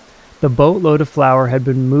 The boatload of flour had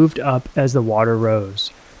been moved up as the water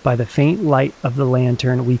rose. By the faint light of the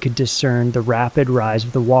lantern we could discern the rapid rise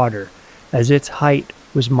of the water, as its height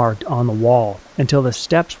was marked on the wall, until the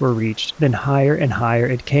steps were reached. Then higher and higher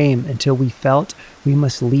it came, until we felt we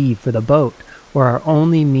must leave for the boat, or our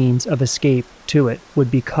only means of escape to it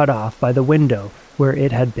would be cut off by the window where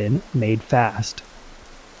it had been made fast.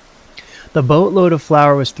 The boatload of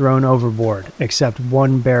flour was thrown overboard, except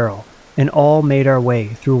one barrel, and all made our way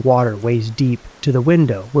through water waist deep to the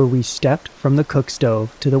window, where we stepped from the cook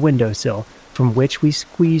stove to the windowsill, from which we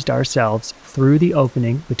squeezed ourselves through the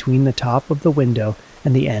opening between the top of the window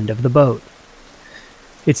and the end of the boat.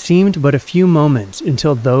 It seemed but a few moments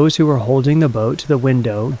until those who were holding the boat to the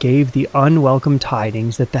window gave the unwelcome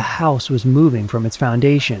tidings that the house was moving from its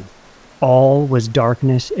foundation. All was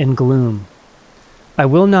darkness and gloom. I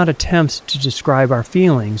will not attempt to describe our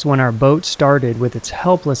feelings when our boat started with its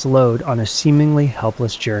helpless load on a seemingly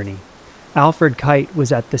helpless journey. Alfred Kite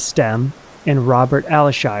was at the stem and Robert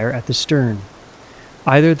Alashire at the stern.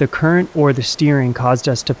 Either the current or the steering caused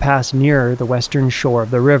us to pass nearer the western shore of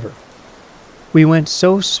the river. We went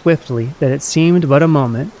so swiftly that it seemed but a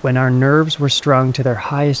moment when our nerves were strung to their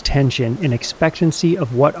highest tension in expectancy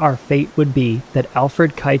of what our fate would be that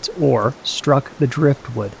Alfred Kite's oar struck the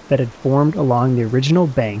driftwood that had formed along the original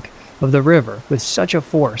bank of the river with such a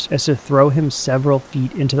force as to throw him several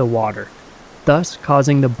feet into the water, thus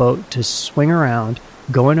causing the boat to swing around,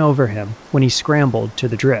 going over him when he scrambled to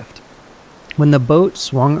the drift. When the boat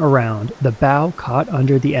swung around, the bow caught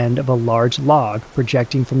under the end of a large log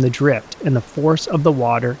projecting from the drift, and the force of the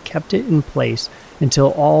water kept it in place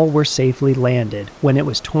until all were safely landed, when it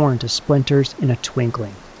was torn to splinters in a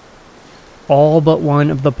twinkling. All but one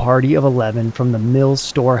of the party of 11 from the mill's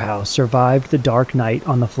storehouse survived the dark night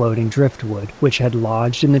on the floating driftwood, which had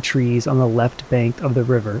lodged in the trees on the left bank of the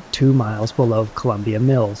river 2 miles below Columbia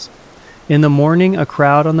Mills. In the morning, a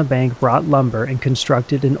crowd on the bank brought lumber and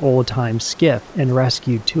constructed an old-time skiff and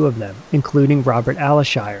rescued 2 of them, including Robert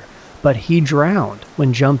Alashire, but he drowned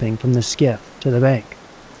when jumping from the skiff to the bank.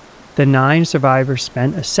 The 9 survivors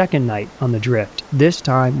spent a second night on the drift, this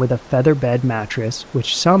time with a feather bed mattress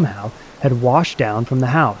which somehow had washed down from the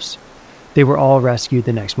house. They were all rescued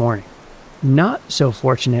the next morning. Not so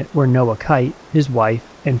fortunate were Noah Kite, his wife,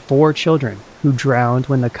 and 4 children, who drowned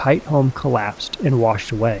when the Kite home collapsed and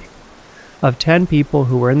washed away. Of 10 people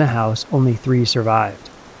who were in the house, only 3 survived.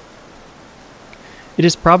 It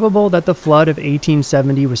is probable that the flood of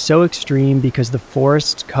 1870 was so extreme because the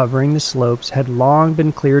forests covering the slopes had long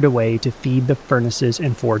been cleared away to feed the furnaces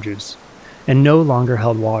and forges, and no longer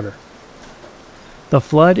held water. The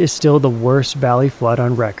flood is still the worst valley flood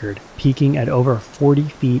on record, peaking at over 40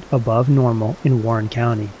 feet above normal in Warren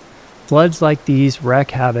County. Floods like these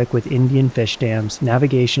wreak havoc with Indian fish dams,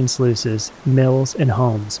 navigation sluices, mills, and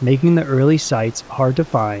homes, making the early sites hard to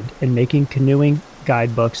find and making canoeing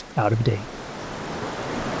guidebooks out of date.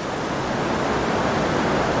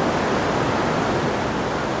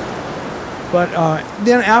 But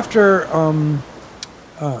then after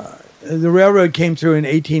the railroad came through in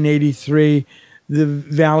 1883, the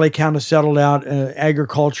valley kind of settled out,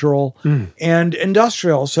 agricultural and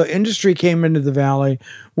industrial. So industry came into the valley.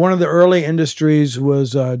 One of the early industries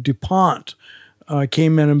was DuPont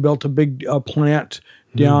came in and built a big plant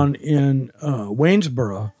down in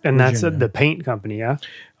Waynesboro. And Virginia. that's the paint company, yeah?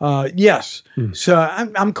 Yes. So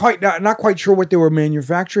I'm not quite sure what they were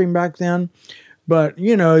manufacturing back then. But,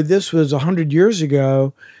 you know, this was 100 years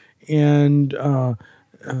ago, and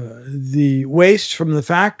the waste from the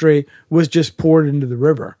factory was just poured into the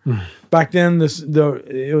river. Back then,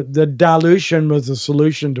 the dilution was the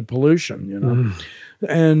solution to pollution, you know.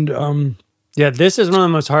 And yeah, this is one of the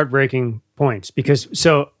most heartbreaking points because,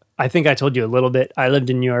 so I think I told you a little bit. I lived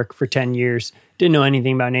in New York for 10 years, didn't know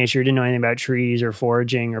anything about nature, didn't know anything about trees or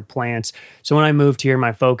foraging or plants. So when I moved here,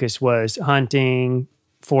 my focus was hunting,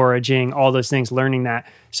 foraging, all those things, learning that.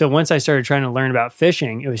 So once I started trying to learn about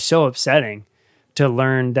fishing, it was so upsetting to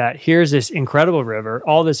learn that here's this incredible river,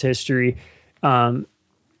 all this history, and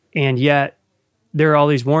yet there are all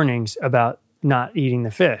these warnings about not eating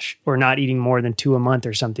the fish or not eating more than 2 a month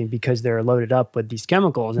or something because they're loaded up with these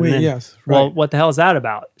chemicals. And well, what the hell is that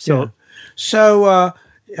about? So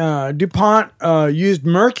DuPont used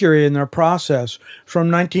mercury in their process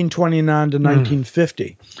from 1929 to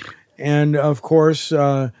 1950. And of course,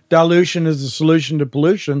 dilution is the solution to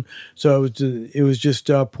pollution. So it was just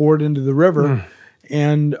poured into the river.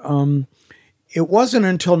 And it wasn't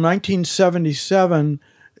until 1977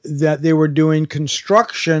 that they were doing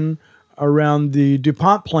construction around the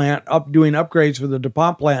DuPont plant, doing upgrades for the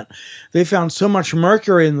DuPont plant. They found so much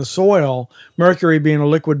mercury in the soil, mercury being a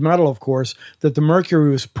liquid metal, of course, that the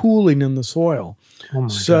mercury was pooling in the soil. Oh my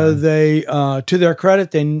So God. they, to their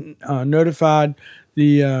credit, they notified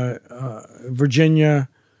the Virginia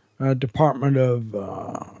Department of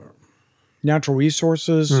Natural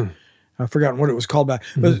Resources. I've forgotten what it was called back.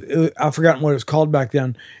 I've forgotten what it was called back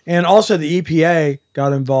then. And also the EPA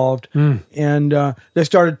got involved, and they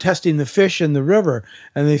started testing the fish in the river,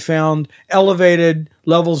 and they found elevated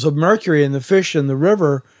levels of mercury in the fish in the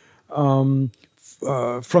river from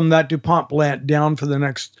that DuPont plant down for the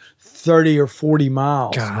next 30 or 40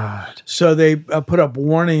 miles. God. So they put up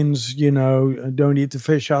warnings, don't eat the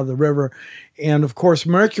fish out of the river. And of course,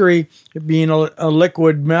 mercury, being a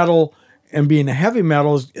liquid metal and being a heavy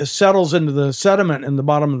metal, it settles into the sediment in the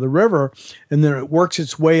bottom of the river, and then it works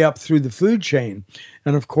its way up through the food chain.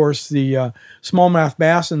 And of course, the smallmouth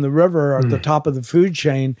bass in the river are at the top of the food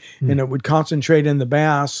chain, and it would concentrate in the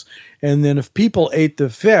bass. And then if people ate the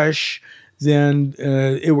fish, then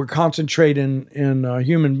it would concentrate in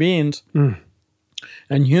human beings. And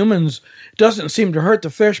humans, it doesn't seem to hurt the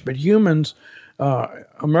fish, but humans,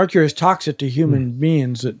 mercury is toxic to human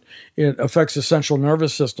beings. It affects the central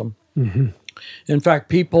nervous system. In fact,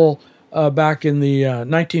 people back in the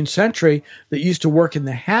 19th century that used to work in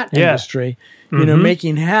the hat industry,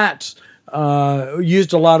 making hats,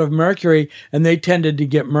 used a lot of mercury, and they tended to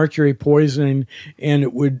get mercury poisoning, and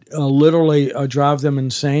it would literally drive them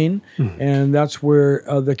insane. And that's where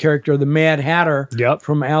the character, the Mad Hatter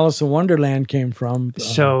from Alice in Wonderland came from.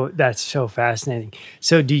 So that's so fascinating.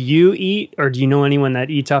 So do you eat, or do you know anyone that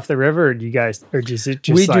eats off the river, or do you guys, or is it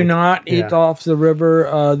just we do not eat off the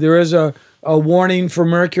river. There is a warning for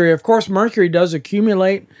mercury. Of course, mercury does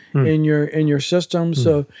accumulate in your system.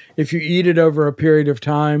 So if you eat it over a period of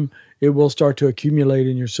time, it will start to accumulate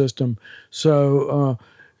in your system. So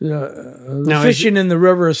now, fishing in the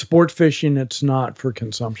river is sport fishing. It's not for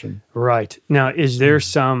consumption. Right. Now, is there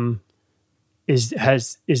some is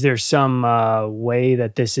there some way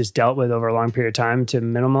that this is dealt with over a long period of time to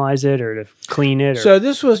minimize it or to clean it? Or? So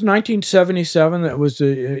this was 1977. That was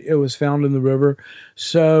it was found in the river.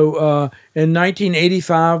 So in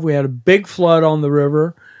 1985, we had a big flood on the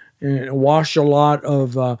river, and it washed a lot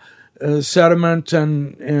of sediment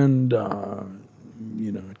and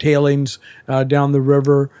tailings down the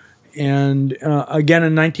river. And again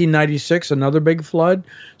in 1996, another big flood.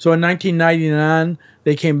 So in 1999,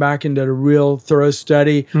 they came back and did a real thorough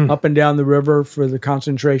study up and down the river for the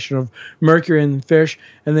concentration of mercury in the fish.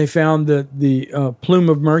 And they found that the plume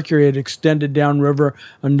of mercury had extended downriver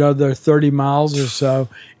another 30 miles or so.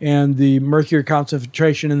 And the mercury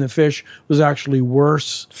concentration in the fish was actually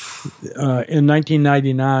worse in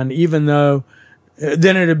 1999, even though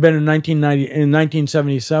then it had been in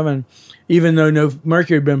 1977, even though no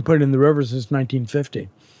mercury had been put in the river since 1950.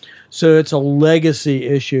 So it's a legacy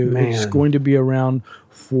issue. Man. It's going to be around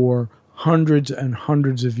for hundreds and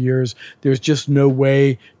hundreds of years. There's just no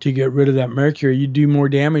way to get rid of that mercury. You do more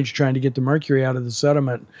damage trying to get the mercury out of the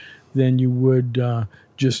sediment than you would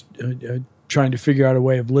just trying to figure out a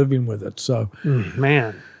way of living with it. So,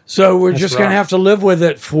 so we're just going to have to live with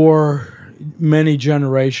it for many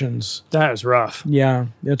generations. That is rough. Yeah,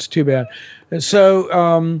 that's too bad.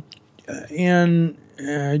 So, in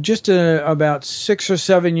just about 6 or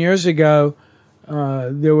 7 years ago,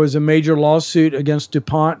 there was a major lawsuit against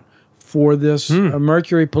DuPont for this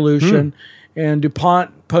mercury pollution, and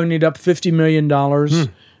DuPont ponied up $50 million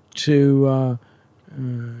to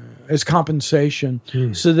as compensation.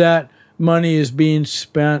 So that money is being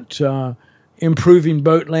spent improving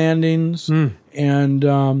boat landings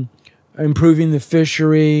and improving the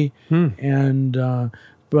fishery, and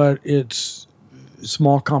but it's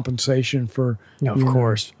small compensation for. No,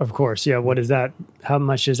 of course. Yeah. What is that? How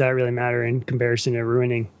much does that really matter in comparison to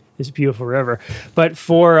ruining this beautiful river? But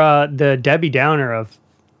for the Debbie Downer of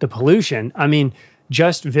the pollution, I mean,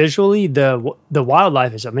 just visually, the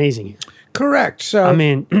wildlife is amazing here. Correct. So I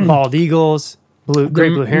mean, bald eagles, great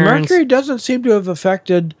blue herons. Mercury doesn't seem to have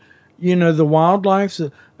affected, the wildlife.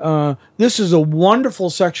 This is a wonderful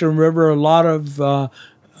section of river. A lot of a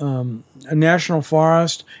national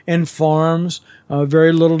forest and farms.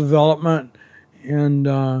 Very little development. And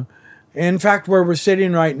in fact, where we're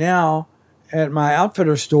sitting right now at my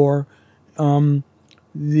outfitter store,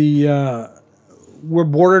 we're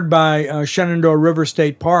bordered by Shenandoah River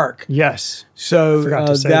State Park. Yes. So forgot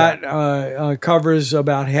to say that covers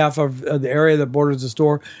about half of the area that borders the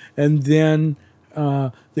store. And then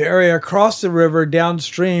the area across the river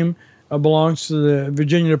downstream belongs to the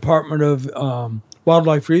Virginia Department of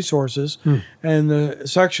Wildlife Resources. And the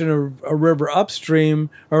section of a river upstream,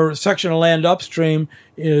 or section of land upstream,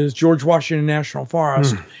 is George Washington National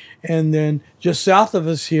Forest. And then just south of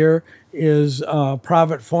us here is a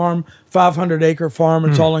private farm, 500-acre farm.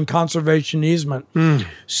 It's all in conservation easement.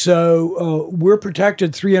 So we're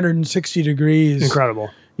protected 360 degrees.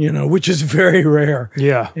 Incredible. Which is very rare.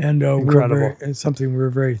 Yeah. And incredible. It's something we're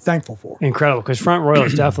very thankful for. Incredible, because Front Royal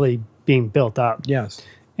is definitely being built up. Yes.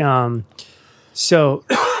 So,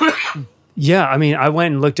 yeah, I mean, I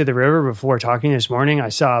went and looked at the river before talking this morning. I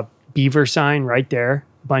saw a beaver sign right there,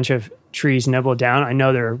 a bunch of trees nibbled down. I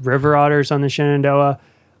know there are river otters on the Shenandoah.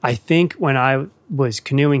 I think when I was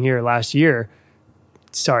kayaking here last year,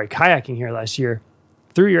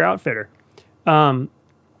 through your outfitter,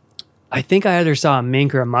 I think I either saw a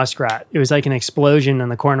mink or a muskrat. It was like an explosion in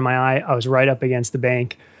the corner of my eye. I was right up against the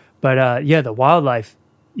bank. But the wildlife,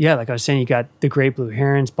 like I was saying, you got the great blue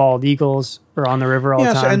herons, bald eagles are on the river all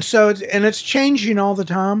the time. And so it's changing all the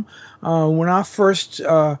time. When I first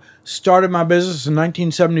started my business in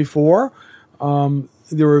 1974,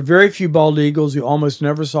 there were very few bald eagles. You almost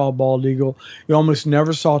never saw a bald eagle. You almost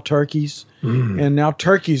never saw turkeys. And now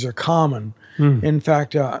turkeys are common. In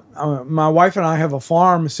fact, my wife and I have a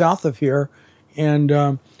farm south of here.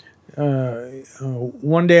 And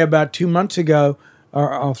one day about 2 months ago,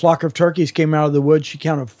 a flock of turkeys came out of the woods. She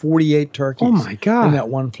counted 48 turkeys. Oh, my God. In that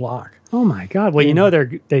one flock. Oh, my God. Well,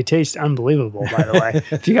 they taste unbelievable, by the way.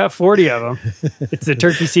 If you got 40 of them, it's the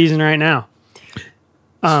turkey season right now.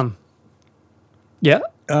 Yeah.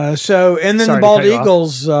 And then the bald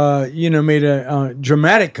eagles, made a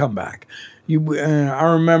dramatic comeback. I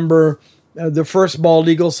remember the first bald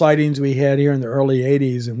eagle sightings we had here in the early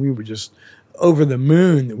 80s, and we were just over the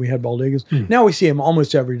moon that we had bald eagles. Now we see them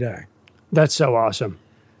almost every day. That's so awesome.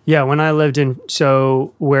 Yeah, when I lived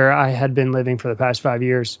where I had been living for the past 5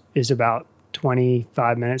 years is about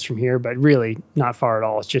 25 minutes from here, but really not far at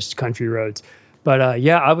all. It's just country roads. But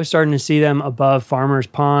I was starting to see them above farmers'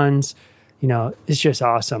 ponds. It's just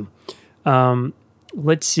awesome.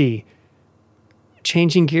 Let's see.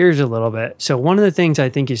 Changing gears a little bit. So one of the things I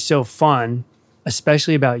think is so fun,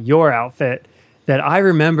 especially about your outfit, that I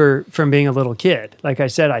remember from being a little kid, like I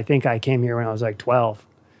said, I think I came here when I was like 12,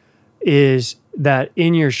 is that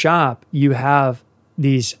in your shop, you have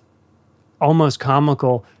these almost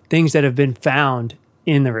comical things that have been found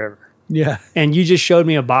in the river. Yeah. And you just showed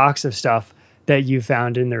me a box of stuff that you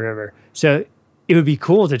found in the river. So it would be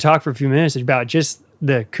cool to talk for a few minutes about just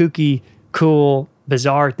the kooky, cool,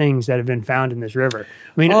 bizarre things that have been found in this river.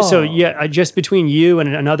 I mean, just between you and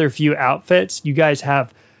another few outfits, you guys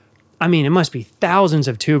have, it must be thousands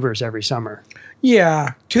of tubers every summer.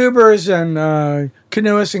 Yeah, tubers and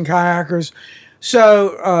canoeists and kayakers.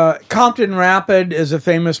 So Compton Rapid is a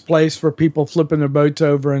famous place for people flipping their boats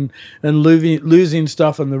over and losing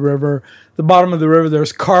stuff in the river. The bottom of the river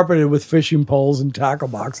there's carpeted with fishing poles and tackle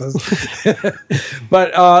boxes.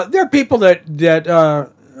 But there are people that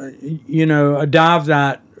dive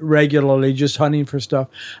that regularly, just hunting for stuff.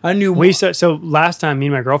 I knew so last time me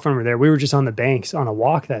and my girlfriend were there, we were just on the banks on a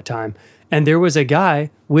walk that time. And there was a guy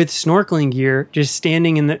with snorkeling gear just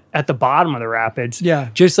standing at the bottom of the rapids. Yeah.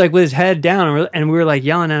 Just like with his head down. And we were like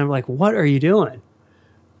yelling at him, like, what are you doing?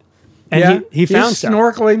 And he found stuff.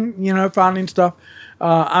 Snorkeling, finding stuff.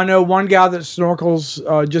 I know one guy that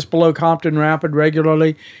snorkels just below Compton Rapid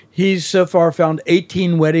regularly. He's so far found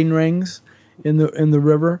 18 wedding rings in the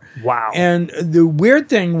river. Wow. And the weird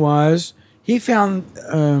thing was he found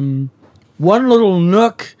one little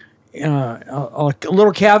nook, a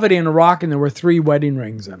little cavity in a rock, and there were 3 wedding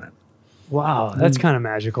rings in it. Wow, that's kind of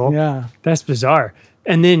magical. Yeah, that's bizarre.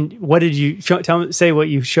 And then, what did you say? What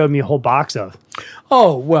you showed me a whole box of?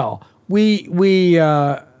 Oh well, we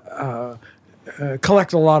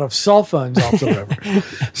collect a lot of cell phones off the river.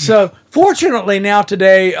 So fortunately, now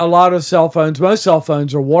today, most cell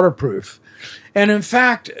phones are waterproof, and in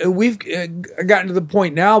fact, we've gotten to the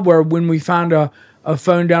point now where when we find a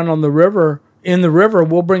phone down on the river. In the river,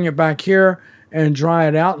 we'll bring it back here and dry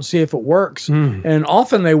it out and see if it works. And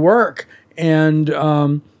often they work. And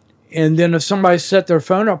then if somebody set their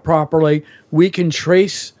phone up properly, we can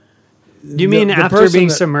trace. You mean after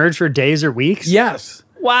being submerged for days or weeks? Yes.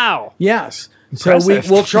 Wow. Yes. Impressive.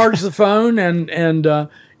 So we'll charge the phone and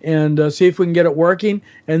see if we can get it working.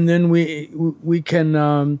 And then we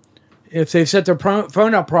can, if they've set their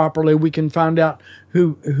phone up properly, we can find out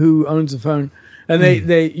who owns the phone. And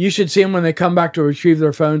you should see them when they come back to retrieve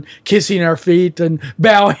their phone, kissing our feet and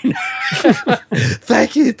bowing.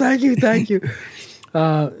 Thank you.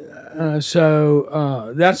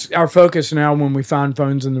 So that's our focus now when we find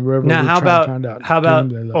phones in the river. Now, how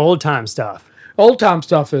about old time stuff? Old time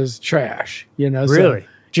stuff is trash, Really?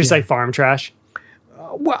 Just like farm trash?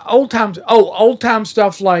 Well, old time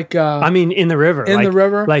stuff like I mean, in the river. The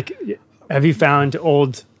river. Like, have you found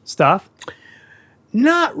old stuff?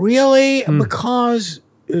 Not really, because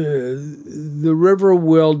the river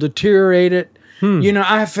will deteriorate it.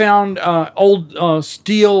 I have found old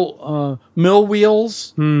steel mill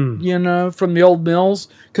wheels, from the old mills,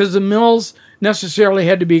 because the mills necessarily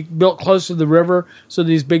had to be built close to the river, so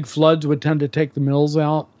these big floods would tend to take the mills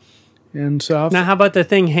out and stuff. Now, how about the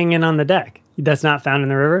thing hanging on the deck? That's not found in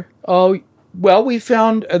the river? Oh, well, we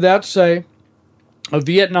found that's a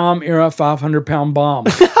Vietnam era 500-pound bomb.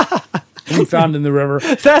 We found in the river.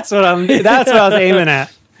 That's what I was aiming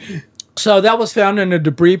at. So that was found in a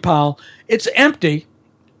debris pile. It's empty.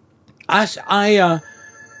 I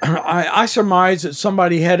surmise that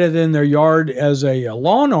somebody had it in their yard as a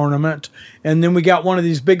lawn ornament, and then we got one of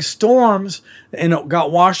these big storms, and it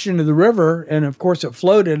got washed into the river, and of course it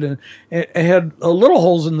floated, and it had little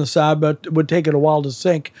holes in the side, but it would take it a while to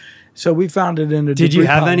sink. So we found it in a debris pile. Did you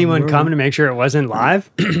have anyone come to make sure it wasn't live?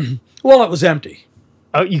 Well, it was empty.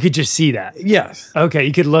 Oh, you could just see that? Yes. Okay,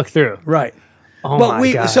 you could look thugh. Right. Oh, but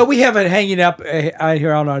my God. So we have it hanging up out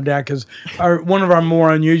here on our deck as one of our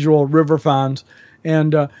more unusual river finds.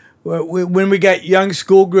 And when we get young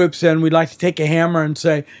school groups in, we'd like to take a hammer and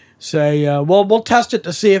say, well, we'll test it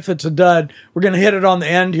to see if it's a dud. We're going to hit it on the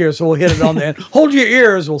end here, so we'll hit it on the end. Hold your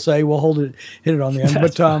ears, we'll say. We'll hit it on the end.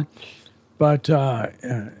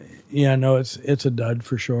 It's a dud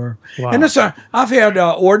for sure. Wow. And I've had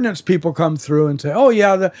ordnance people come through and say, "Oh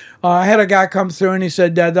yeah," I had a guy come through and he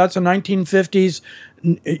said, "Dad, that's a 1950s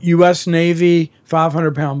U.S. Navy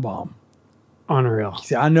 500-pound bomb." Unreal.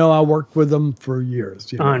 See, I know I worked with them for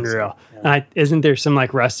years. Unreal. So, yeah. Isn't there some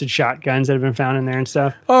like rusted shotguns that have been found in there and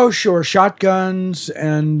stuff? Oh, sure, shotguns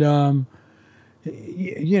and.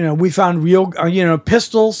 We found real,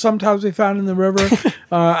 pistols sometimes we found in the river.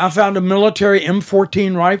 I found a military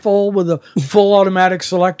M14 rifle with a full automatic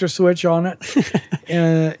selector switch on it.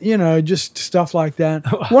 And, just stuff like that.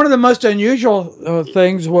 One of the most unusual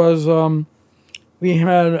things was we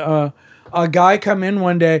had a guy come in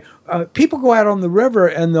one day. People go out on the river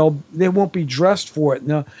and they won't be dressed for it.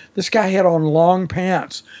 Now, this guy had on long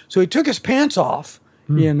pants. So he took his pants off,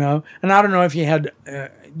 and I don't know if he had...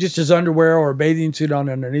 just his underwear or a bathing suit on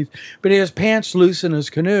underneath. But he has pants loose in his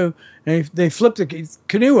canoe, and they flipped the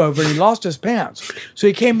canoe over, and he lost his pants. So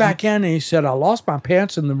he came back in, and he said, "I lost my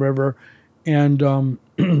pants in the river, and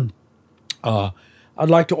I'd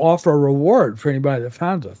like to offer a reward for anybody that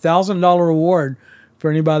finds it. $1,000 reward for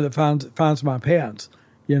anybody that finds my pants."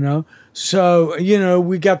 So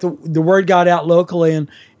we got the word got out locally,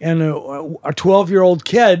 and a 12-year-old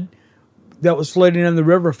kid that was floating in the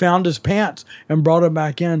river found his pants and brought them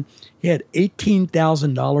back in. He had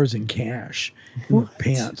 $18,000 in cash in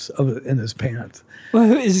his pants.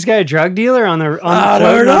 Well, is this guy a drug dealer on the I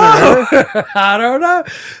don't know. I don't know.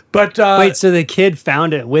 But wait, so the kid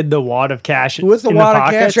found it with the wad of cash with the wad of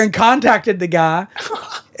cash and contacted the guy,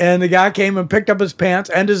 and the guy came and picked up his pants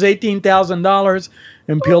and his $18,000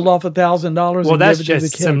 and peeled off $1,000. Well, that's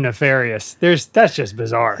just some nefarious. That's just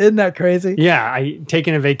bizarre. Isn't that crazy? Yeah,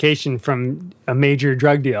 taking a vacation from a major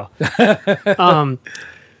drug deal.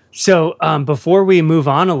 So before we move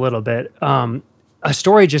on a little bit, a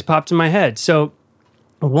story just popped in my head. So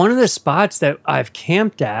one of the spots that I've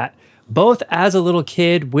camped at, both as a little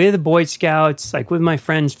kid with Boy Scouts, like with my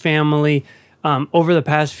friend's family, over the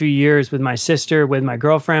past few years with my sister, with my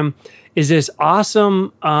girlfriend, is this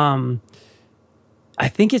awesome... I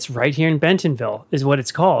think it's right here in Bentonville is what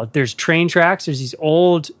it's called. There's train tracks. There's these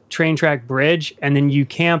old train track bridge. And then you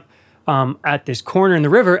camp at this corner in the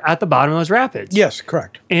river at the bottom of those rapids. Yes,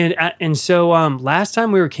 correct. And so last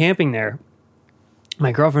time we were camping there,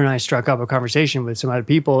 my girlfriend and I struck up a conversation with some other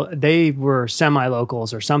people. They were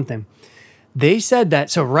semi-locals or something. They said that,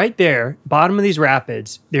 so right there, bottom of these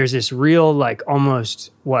rapids, there's this real, like,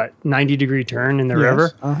 almost, 90-degree turn in the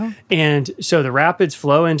river? Uh-huh. And so the rapids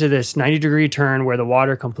flow into this 90-degree turn where the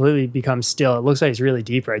water completely becomes still. It looks like it's really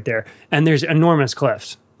deep right there. And there's enormous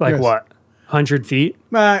cliffs. Like, yes. 100 feet?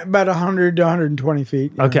 About 100 to 120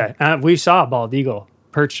 feet. Okay. We saw a bald eagle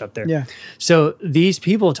perched up there. Yeah. So these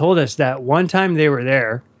people told us that one time they were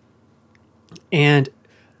there, and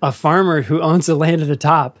a farmer who owns the land at the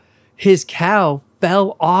top, his cow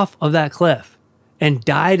fell off of that cliff and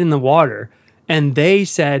died in the water. And they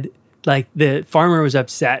said like the farmer was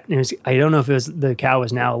upset, and I don't know if it was the cow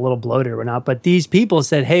was now a little bloated or not, but these people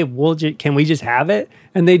said, "Hey, can we just have it?"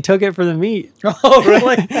 And they took it for the meat. Oh,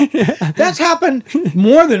 really? That's happened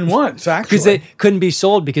more than once, actually. Because it couldn't be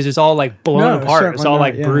sold because it's all like blown apart. It's all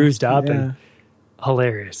like bruised up and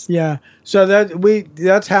hilarious. Yeah. So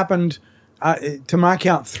that's happened to my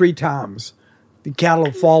count 3 times. The cattle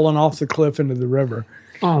have fallen off the cliff into the river.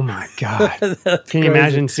 Oh my God! Can you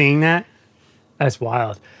imagine seeing that? That's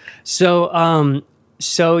wild. So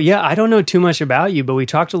yeah, I don't know too much about you, but we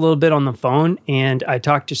talked a little bit on the phone, and I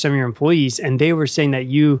talked to some of your employees, and they were saying that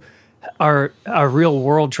you are a real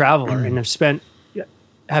world traveler and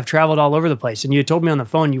have traveled all over the place. And you told me on the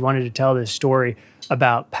phone you wanted to tell this story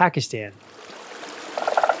about Pakistan.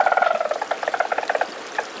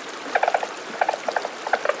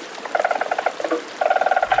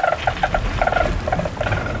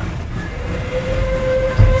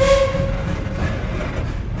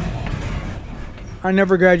 I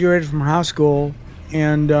never graduated from high school,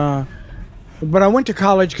 but I went to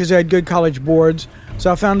college because I had good college boards.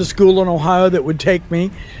 So I found a school in Ohio that would take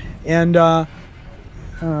me, and so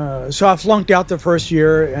I flunked out the first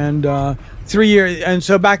year and 3 years. And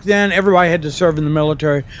so back then, everybody had to serve in the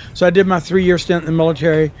military. So I did my 3-year stint in the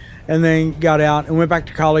military, and then got out and went back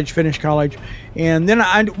to college, finished college, and then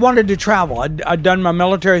I wanted to travel. I'd done my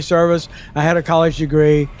military service. I had a college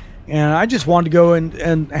degree. And I just wanted to go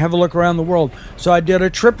and have a look around the world. So I did a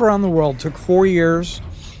trip around the world. It took 4 years.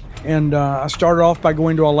 And I started off by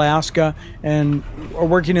going to Alaska and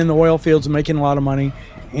working in the oil fields and making a lot of money.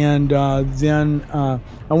 And then I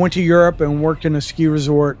went to Europe and worked in a ski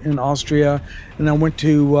resort in Austria. And I went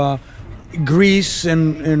to Greece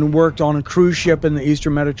and worked on a cruise ship in the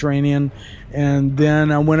Eastern Mediterranean. And then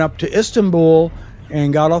I went up to Istanbul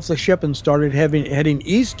and got off the ship and started heading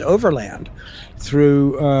east overland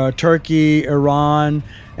through Turkey, Iran,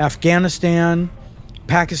 Afghanistan,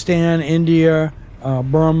 Pakistan, India,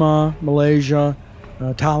 Burma, Malaysia,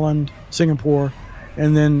 Thailand, Singapore,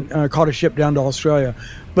 and then caught a ship down to Australia.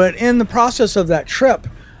 But in the process of that trip,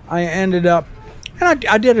 I ended up, and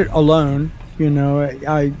I did it alone, you know,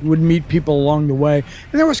 I would meet people along the way.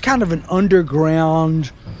 And there was kind of an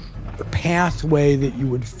underground pathway that you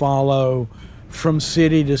would follow from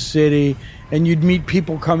city to city, and you'd meet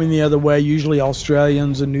people coming the other way, usually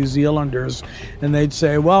Australians and New Zealanders, and they'd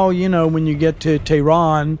say, well, you know, when you get to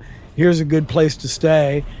Tehran, here's a good place to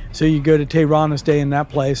stay. So you go to Tehran and stay in that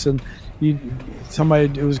place, and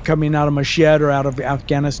somebody was coming out of Mashed or out of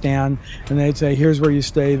Afghanistan, and they'd say, here's where you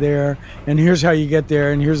stay there, and here's how you get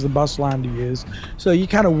there, and here's the bus line to use. So you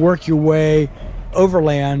kind of work your way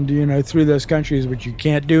overland, you know, through those countries, which you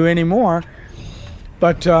can't do anymore.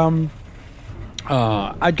 But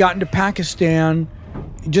I'd gotten to Pakistan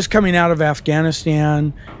just coming out of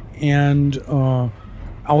Afghanistan, and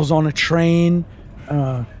I was on a train,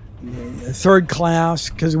 third class,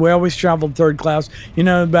 because we always traveled third class, you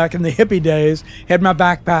know, back in the hippie days. Had my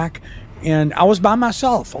backpack, and I was by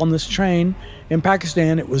myself on this train in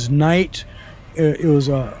Pakistan. It was night. It was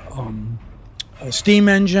a steam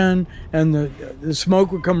engine, and the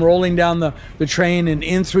smoke would come rolling down the train and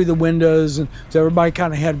in through the windows, and so everybody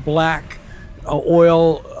kind of had black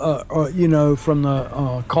oil, you know, from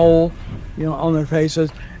the coal, you know, on their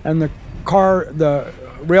faces. And the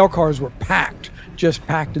rail cars were just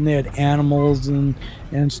packed, and they had animals and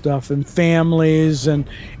stuff and families. And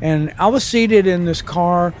I was seated in this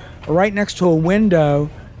car right next to a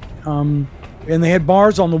window, and they had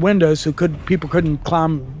bars on the windows so people couldn't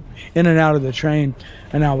climb in and out of the train.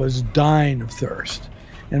 And I was dying of thirst.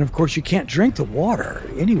 And of course, you can't drink the water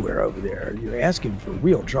anywhere over there. You're asking for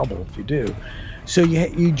real trouble if you do. So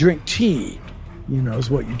you drink tea, you know, is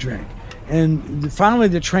what you drink. And finally,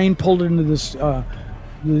 the train pulled into this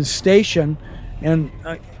station, and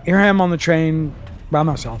here I am on the train by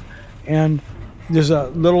myself. And there's a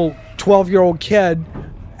little 12-year-old kid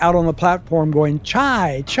out on the platform going,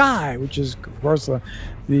 chai, chai, which is, of course,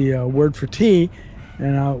 the word for tea.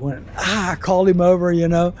 And I went, I called him over, you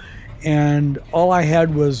know. And all I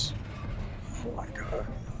had was like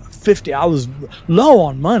 50. I was low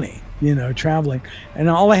on money, you know, traveling. And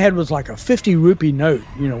all I had was like a 50 rupee note,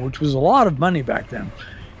 you know, which was a lot of money back then.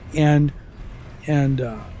 And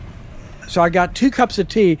so I got 2 cups of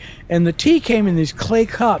tea, and the tea came in these clay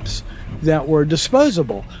cups that were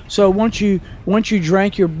disposable. So once you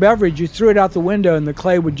drank your beverage, you threw it out the window, and the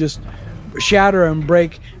clay would just shatter and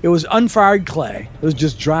break. It was unfired clay. It was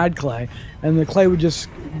just dried clay, and the clay would just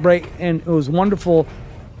break. And it was a wonderful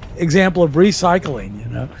example of recycling, you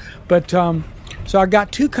know. But so I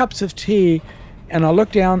got 2 cups of tea, and I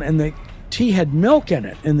looked down, and tea had milk in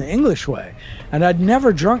it in the English way, and I'd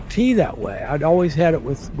never drunk tea that way. I'd always had it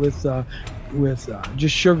with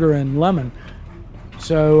just sugar and lemon.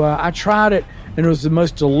 So I tried it, and it was the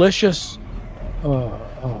most delicious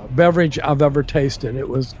beverage I've ever tasted. I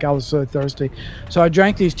was so thirsty. So I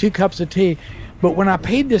drank these 2 cups of tea. But when I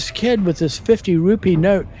paid this kid with this 50 rupee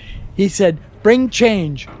note, he said, "Bring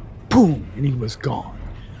change." Boom, and he was gone.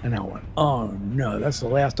 And I went, oh no, that's the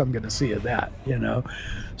last I'm going to see of that, you know.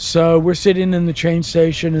 So we're sitting in the train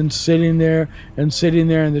station and sitting there, and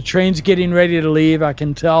the train's getting ready to leave, I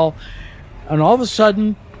can tell. And all of a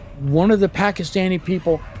sudden, one of the Pakistani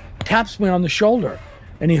people taps me on the shoulder,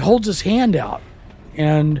 and he holds his hand out.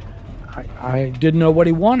 And I didn't know what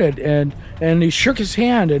he wanted, and he shook his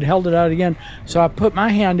hand and held it out again. So I put my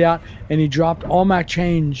hand out, and he dropped all my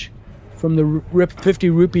change from the 50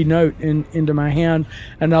 rupee note into my hand.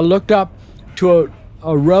 And I looked up to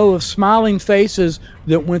a row of smiling faces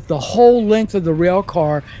that went the whole length of the rail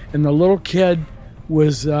car, and the little kid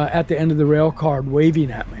was at the end of the rail car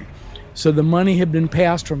waving at me. So the money had been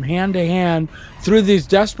passed from hand to hand through these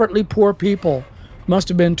desperately poor people. Must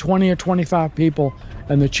have been 20 or 25 people,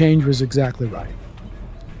 and the change was exactly right.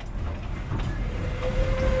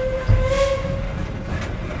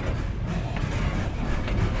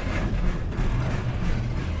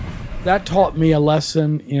 That taught me a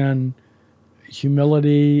lesson in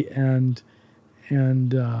humility and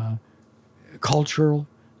culture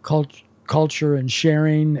and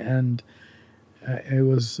sharing, and it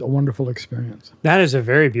was a wonderful experience. That is a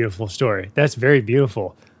very beautiful story. That's very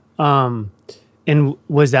beautiful. And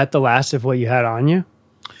was that the last of what you had on you?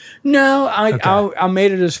 No, I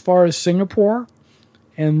made it as far as Singapore,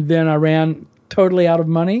 and then I ran totally out of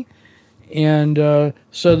money. And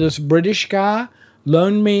so this British guy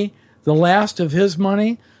loaned me the last of his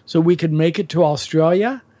money so we could make it to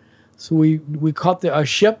Australia. So we caught a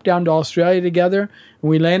ship down to Australia together, and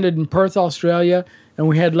we landed in Perth, Australia, and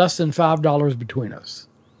we had less than $5 between us.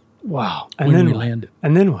 Wow. And then we landed.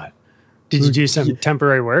 And then what? Did you do some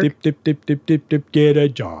temporary work? Dip, get a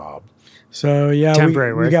job. So, yeah,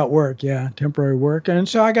 we got work, temporary work. And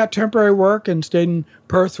so I got temporary work and stayed in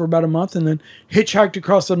Perth for about a month, and then hitchhiked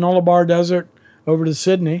across the Nullarbor Desert over to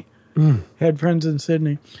Sydney. Had friends in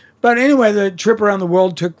Sydney. But anyway, the trip around the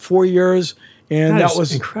world took 4 years, and that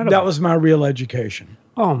was incredible. That was my real education.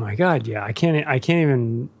 Oh my God, yeah. I can't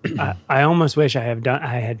even I almost wish I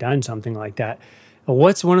had done something like that.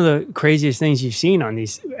 What's one of the craziest things you've seen on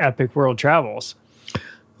these epic world travels?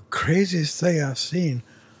 Craziest thing I've seen.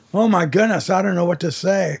 Oh my goodness, I don't know what to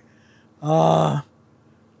say.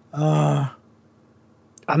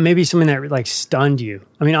 Maybe something that like stunned you.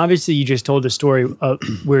 I mean, obviously you just told the story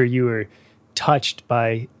where you were touched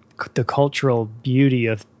by the cultural beauty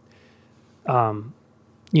of,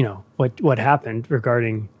 what happened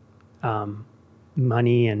regarding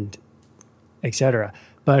money and et cetera.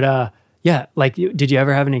 But yeah, like, did you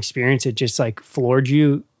ever have an experience that just like floored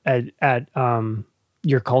you at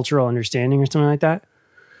your cultural understanding or something like that?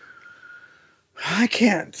 I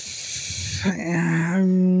can't.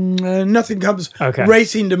 Nothing comes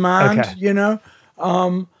racing to mind. You know.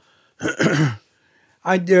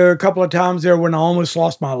 There are a couple of times there when I almost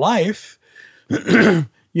lost my life.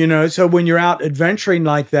 You know, so when you're out adventuring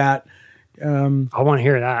like that, I want to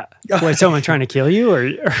hear that. Was someone trying to kill you, or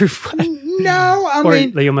what? No, I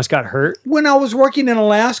mean, they almost got hurt. When I was working in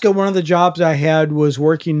Alaska, one of the jobs I had was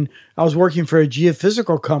I was working for a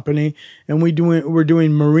geophysical company, and we're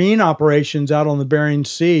doing marine operations out on the Bering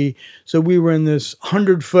Sea. So we were in this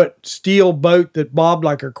 100-foot steel boat that bobbed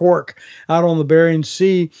like a cork out on the Bering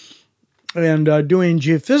Sea, and doing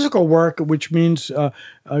geophysical work, which means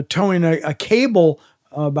towing a cable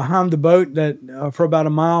behind the boat that for about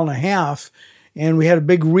 1.5 miles. And we had a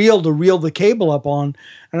big reel to reel the cable up on.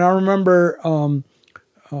 And I remember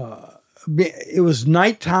it was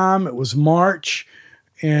nighttime, it was March,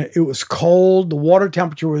 and it was cold. The water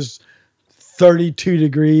temperature was 32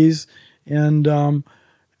 degrees. And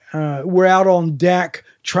we're out on deck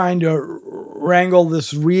trying to wrangle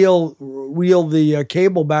this reel the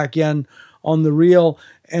cable back in on the reel.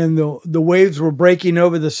 And the waves were breaking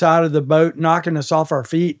over the side of the boat, knocking us off our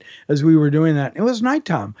feet as we were doing that. It was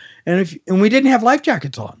nighttime, and we didn't have life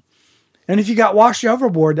jackets on. And if you got washed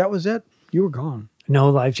overboard, that was it. You were gone. No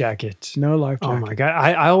life jackets. No life jackets. Oh my God!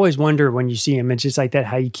 I always wonder when you see images like that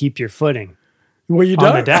how you keep your footing. Well, you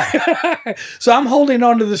don't. On the deck. So I'm holding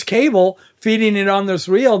onto this cable, feeding it on this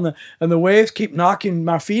reel, and the waves keep knocking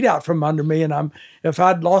my feet out from under me. And if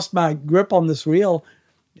I'd lost my grip on this reel,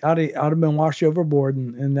 I'd have been washed overboard,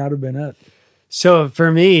 and that'd have been it. So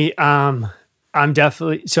for me, I'm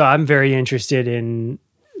very interested in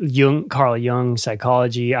Carl Jung,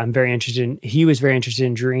 psychology. He was very interested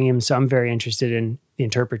in dreams. So I'm very interested in the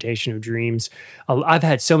interpretation of dreams. I've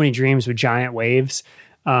had so many dreams with giant waves,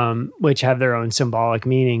 which have their own symbolic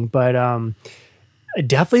meaning, but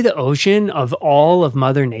definitely the ocean of all of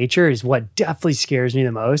Mother Nature is what definitely scares me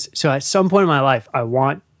the most. So at some point in my life, I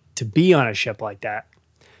want to be on a ship like that.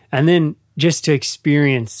 And then just to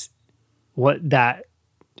experience what that,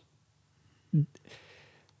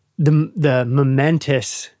 the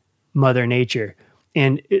momentous Mother Nature.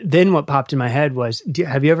 And then what popped in my head was,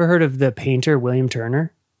 have you ever heard of the painter William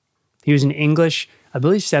Turner? He was an English, I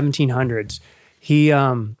believe 1700s. He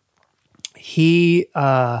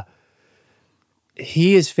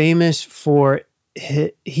is famous for,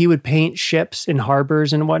 he would paint ships and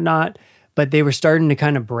harbors and whatnot, but they were starting to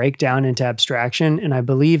kind of break down into abstraction. And I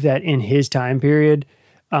believe that in his time period,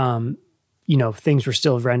 things were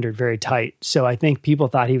still rendered very tight. So I think people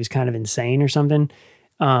thought he was kind of insane or something.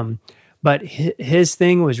 But his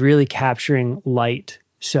thing was really capturing light.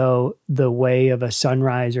 So the way of a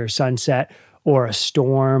sunrise or sunset or a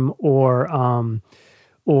storm or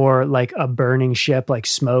like a burning ship, like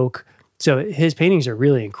smoke. So his paintings are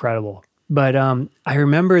really incredible. But I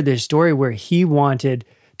remember this story where he wanted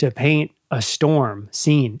to paint a storm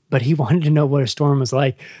scene, but he wanted to know what a storm was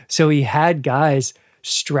like. So he had guys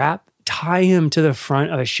tie him to the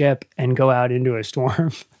front of a ship and go out into a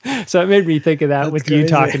storm. So it made me think of that. That's with crazy. You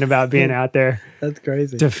talking about being out there. That's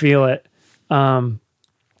crazy. To feel it.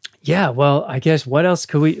 Yeah, well, I guess what else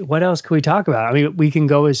could we talk about? I mean, we can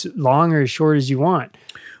go as long or as short as you want.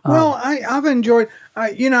 Well, I've enjoyed,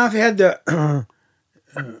 I've had the,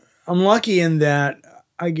 I'm lucky in that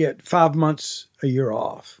I get 5 months a year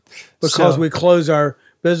off because we close our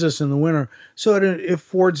business in the winter. So it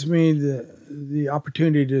affords me the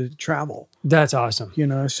opportunity to travel. That's awesome.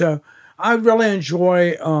 So I really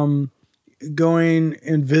enjoy going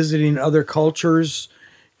and visiting other cultures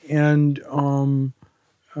and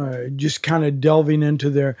just kind of delving into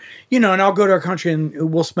their, and I'll go to a country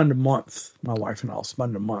and we'll spend a month. My wife and I'll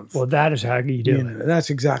spend a month. Well, that is how you do it.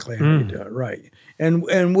 That's exactly how you do it, right? And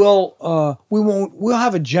we'll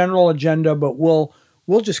have a general agenda, but we'll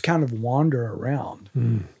just kind of wander around,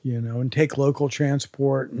 and take local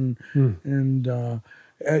transport and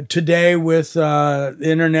today with the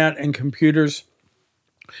internet and computers,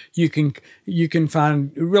 you can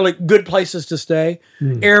find really good places to stay.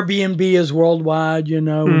 Airbnb is worldwide,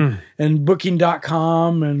 and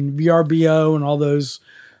Booking.com and VRBO and all those,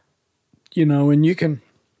 and you can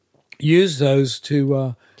use those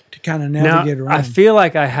to kind of navigate around. I feel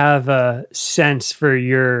like I have a sense for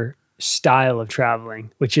your style of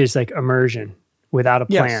traveling, which is like immersion without a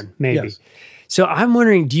plan, maybe. Yes. So I'm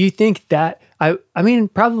wondering, do you think that, I mean,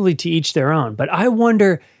 probably to each their own, but I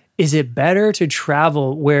wonder, is it better to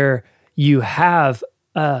travel where you have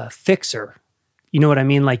a fixer? You know what I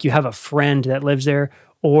mean? Like you have a friend that lives there,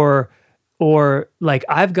 or like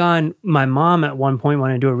my mom at one point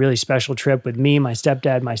wanted to do a really special trip with me, my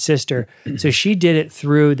stepdad, my sister. So she did it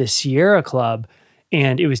through the Sierra Club,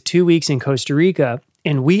 and it was 2 weeks in Costa Rica.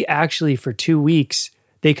 And we actually, for 2 weeks,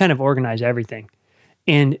 they kind of organized everything.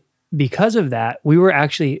 And because of that, we were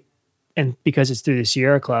actually, and because it's through the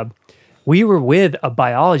Sierra Club, we were with a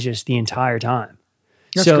biologist the entire time.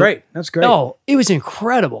 That's great. That's great. Oh, it was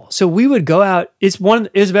incredible. So we would go out. It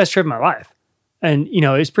was the best trip of my life. And, it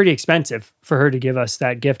was pretty expensive for her to give us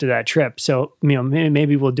that gift of that trip. So,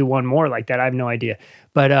 maybe we'll do one more like that. I have no idea.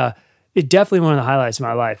 But it's definitely one of the highlights of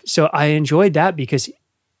my life. So I enjoyed that because,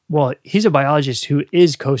 well, he's a biologist who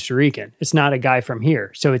is Costa Rican. It's not a guy from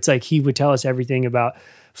here. So it's like he would tell us everything about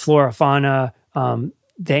flora, fauna,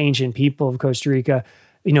 the ancient people of Costa Rica.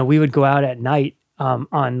 We would go out at night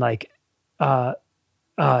on like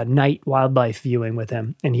night wildlife viewing with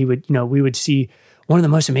him. And he would, we would see one of the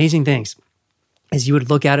most amazing things is you would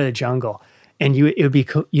look out of the jungle and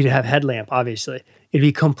you'd have headlamp, obviously. It'd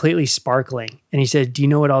be completely sparkling. And he said, do you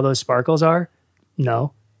know what all those sparkles are?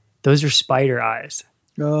 No, those are spider eyes.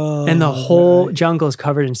 Oh, and the whole jungle is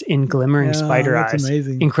covered in glimmering spider eyes.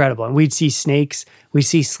 Amazing. Incredible. And we'd see snakes, we'd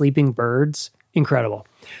see sleeping birds. Incredible.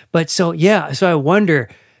 But so I wonder,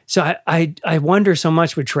 I wonder so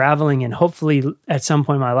much with traveling, and hopefully at some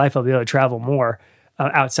point in my life, I'll be able to travel more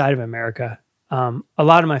outside of America. A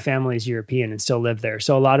lot of my family is European and still live there.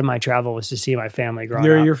 So a lot of my travel was to see my family growing up.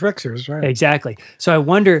 They're your fixers, right? Exactly. So I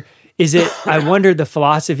wonder, the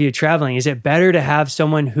philosophy of traveling, is it better to have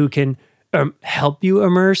someone who can help you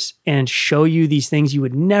immerse and show you these things you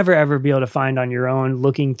would never, ever be able to find on your own,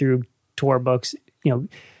 looking through tour books,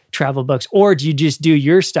 travel books, or do you just do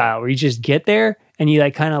your style where you just get there and you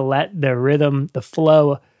like kind of let the rhythm, the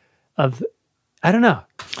flow of I don't know.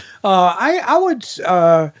 I would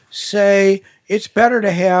say it's better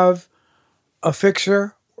to have a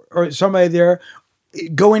fixer or somebody there.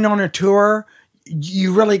 Going on a tour,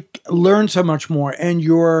 you really learn so much more, and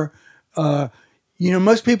you're,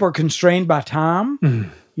 most people are constrained by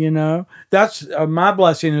time. That's my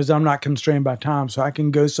blessing is I'm not constrained by time, so I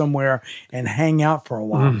can go somewhere and hang out for a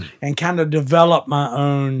while and kind of develop my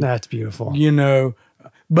own. That's beautiful.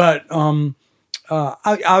 But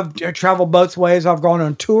I've traveled both ways. I've gone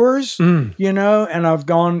on tours, and I've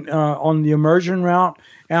gone on the immersion route.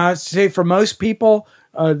 And I'd say for most people,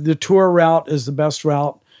 the tour route is the best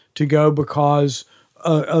route to go because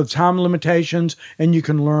of time limitations, and you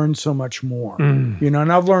can learn so much more. And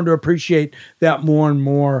I've learned to appreciate that more and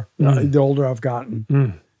more the older I've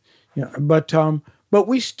gotten. But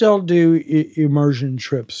we still do immersion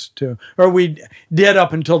trips too, or we did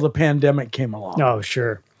up until the pandemic came along. Oh,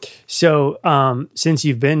 sure. So, since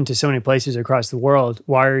you've been to so many places across the world,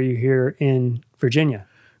 why are you here in Virginia?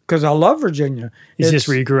 Because I love Virginia. Is this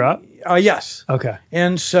where you grew up? Yes. Okay.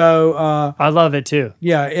 And so I love it too.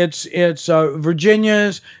 Yeah, it's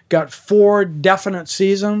Virginia's got 4 definite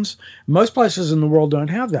seasons. Most places in the world don't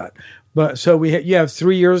have that. But so you have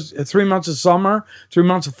 3 months of summer, 3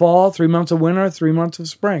 months of fall, 3 months of winter, 3 months of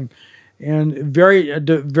spring, and very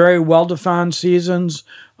very well defined seasons.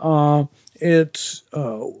 It's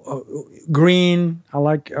green. I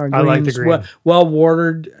like green. I like the green. Well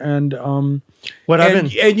watered and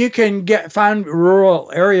and you can find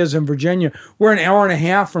rural areas in Virginia. We're an hour and a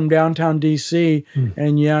half from downtown DC,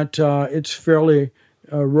 and yet it's fairly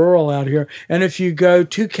rural out here. And if you go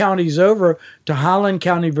 2 counties over to Highland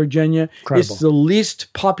County, Virginia, Incredible. It's the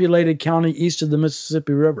least populated county east of the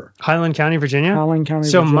Mississippi River. Highland County, Virginia? Highland County,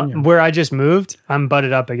 so Virginia. Where I just moved, I'm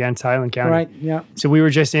butted up against Highland County. Right, yeah. So we were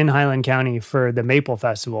just in Highland County for the Maple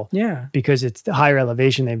Festival. Yeah. Because it's the higher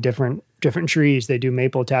elevation. They have different trees. They do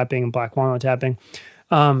maple tapping and black walnut tapping.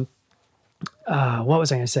 What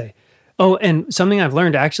was I going to say? Oh, and something I've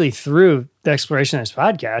learned actually through the exploration of this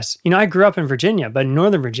podcast, I grew up in Virginia, but in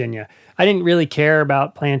Northern Virginia, I didn't really care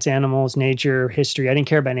about plants, animals, nature, history. I didn't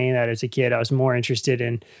care about any of that as a kid. I was more interested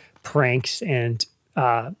in pranks and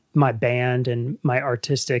my band and my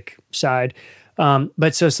artistic side.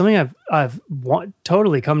 But so something I've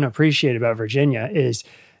totally come to appreciate about Virginia is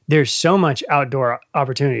there's so much outdoor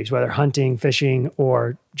opportunities, whether hunting, fishing,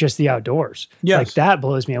 or just the outdoors. Yes. Like that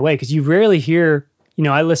blows me away because you rarely hear,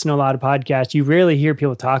 I listen to a lot of podcasts. You rarely hear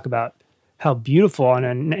people talk about how beautiful in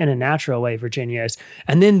a natural way Virginia is.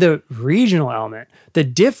 And then the regional element, the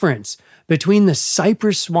difference between the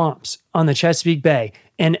cypress swamps on the Chesapeake Bay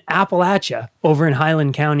and Appalachia over in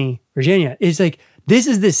Highland County, Virginia, is like, this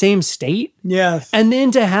is the same state. Yes. And then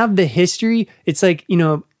to have the history, it's like,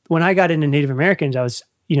 when I got into Native Americans, I was,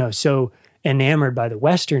 so enamored by the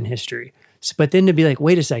Western history. But then to be like,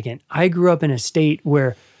 wait a second, I grew up in a state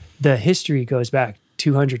where the history goes back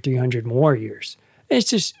 200, 300 more years. It's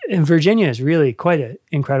just, and Virginia is really quite an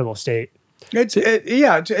incredible state. It's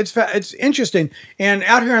interesting. And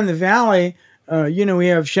out here in the valley, we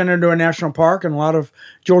have Shenandoah National Park and a lot of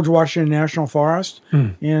George Washington National Forest.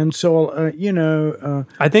 And so,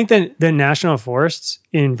 I think that the national forests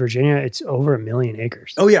in Virginia, it's over 1 million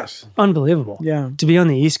acres. Oh, yes. Unbelievable. Yeah. To be on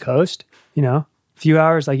the East Coast, a few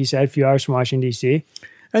hours, like you said, a few hours from Washington, D.C.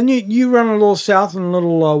 And you run a little south and a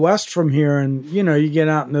little west from here, and, you get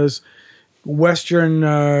out in those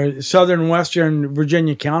southern western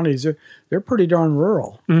Virginia counties. They're pretty darn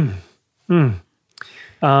rural.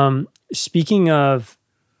 Speaking of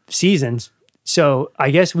seasons, so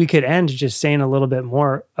I guess we could end just saying a little bit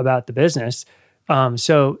more about the business.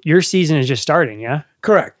 So your season is just starting, yeah?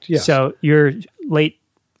 Correct, yes. So you're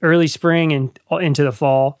early spring and into the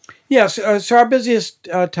fall? Yes, so our busiest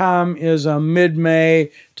time is mid-May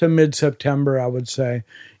to mid-September, I would say,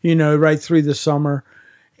 right through the summer.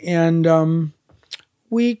 And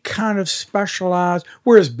we kind of specialize.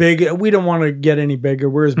 We're as big. We don't want to get any bigger.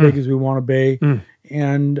 We're as big as we want to be.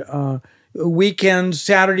 And weekends,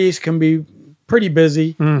 Saturdays can be pretty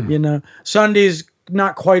busy. Sundays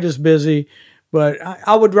not quite as busy. But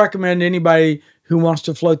I would recommend anybody who wants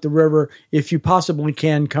to float the river, if you possibly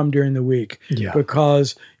can, come during the week. Yeah.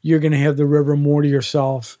 Because you're going to have the river more to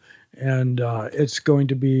yourself. And it's going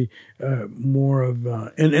to be more of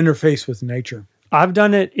an interface with nature. I've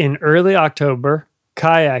done it in early October,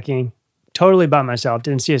 kayaking, totally by myself.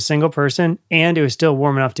 Didn't see a single person, and it was still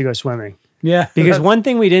warm enough to go swimming. Yeah. Because one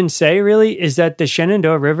thing we didn't say really is that the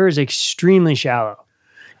Shenandoah River is extremely shallow.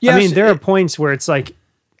 Yes, I mean, there are points where it's like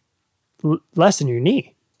less than your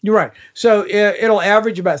knee. You're right. So it'll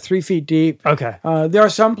average about 3 feet deep. Okay. There are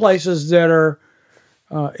some places that are,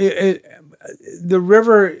 the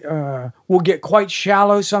river will get quite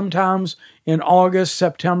shallow sometimes in August,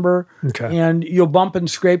 September, Okay. and you'll bump and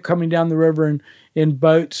scrape coming down the river in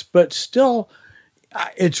boats, but still,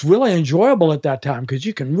 it's really enjoyable at that time because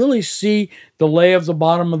you can really see the lay of the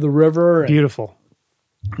bottom of the river. Beautiful.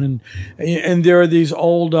 And there are these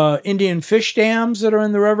old Indian fish dams that are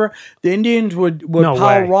in the river. The Indians would No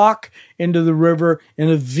pile way. rock into the river in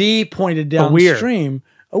a V pointed weir. downstream.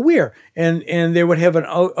 A weir, and they would have an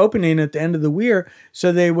opening at the end of the weir,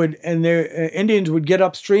 so they would, and their Indians would get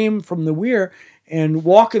upstream from the weir and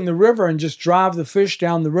walk in the river and just drive the fish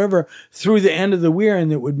down the river through the end of the weir,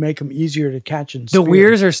 and it would make them easier to catch and The spear.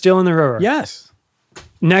 weirs are still in the river. Yes.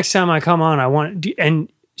 Next time I come on, I want and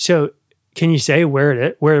so can you say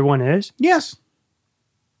where one is? Yes.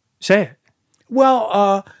 Say it.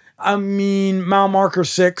 Well, I mean, mile marker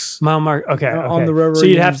 6. Mile mark. Okay. On the river, So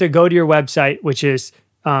you'd yeah. have to go to your website, which is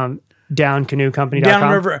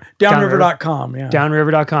downcanoecompany.com. Downriver.com. Yeah.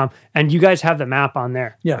 Downriver.com. And you guys have the map on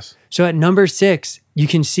there. Yes. So at number 6, you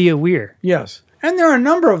can see a weir. Yes. And there are a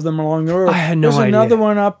number of them along the river. I had no There's idea. another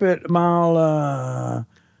one up at mile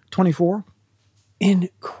 24.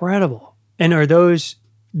 Incredible. And are those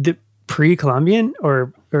the pre-Columbian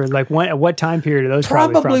or like when, at what time period are those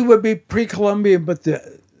Probably from? would be pre-Columbian, but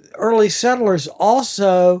the early settlers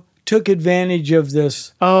also took advantage of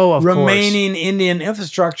this Oh, of remaining Indian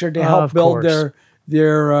infrastructure to help Of build course.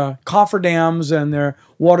 their cofferdams and their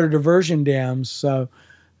water diversion dams. So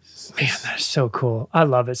Man, that's so cool. I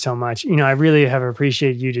love it so much. You know, I really have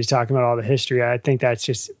appreciated you just talking about all the history. I think that's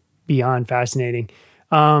just beyond fascinating.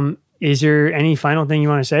 Is there any final thing you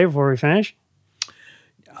want to say before we finish?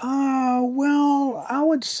 well, I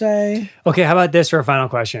would say Okay, how about this for a final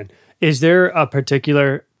question? Is there a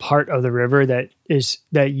particular part of the river that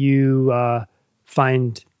you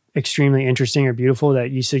find extremely interesting or beautiful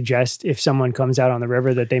that you suggest if someone comes out on the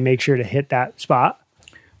river that they make sure to hit that spot?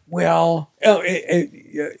 Well,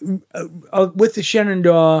 with the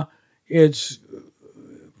Shenandoah, it's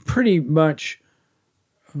pretty much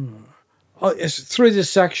it's through this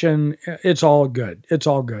section. It's all good. It's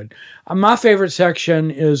all good. My favorite section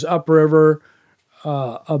is upriver,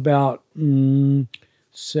 about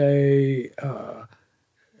say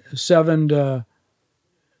 7 to.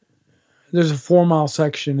 There's a 4-mile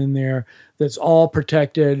section in there that's all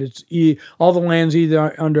protected. It's all the land's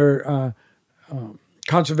either under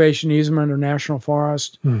conservation easement or national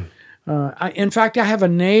forest. In fact, I have a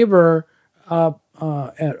neighbor up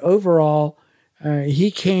at Overall.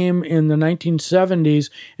 He came in the 1970s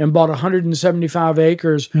and bought 175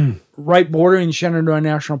 acres right bordering Shenandoah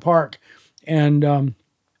National Park. And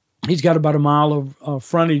he's got about a mile of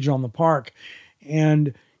frontage on the park.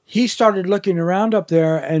 And he started looking around up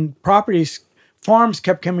there, and farms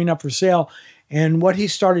kept coming up for sale. And what he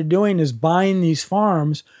started doing is buying these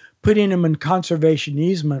farms, putting them in conservation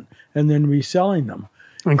easement, and then reselling them.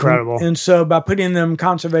 Incredible. And so by putting them in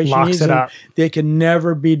conservation Locks it easement, up. they can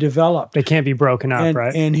never be developed. They can't be broken up, And,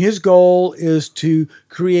 right? and his goal is to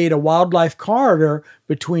create a wildlife corridor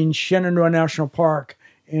between Shenandoah National Park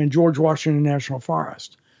and George Washington National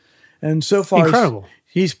Forest. And so far, Incredible.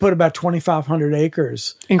 he's put about 2,500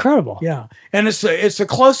 acres. Incredible. Yeah. And it's the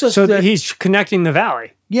closest. So that, he's connecting the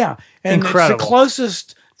valley. yeah. And Incredible. it's the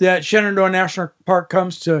closest that Shenandoah National Park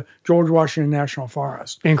comes to George Washington National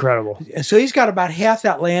Forest. Incredible. And so he's got about half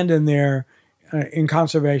that land in there in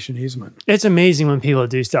conservation easement. It's amazing when people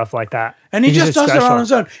do stuff like that. And he Because just it's does it special. on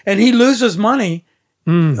his own. And he loses money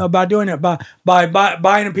by doing it, by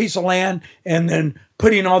buying a piece of land and then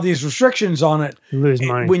putting all these restrictions on it. You lose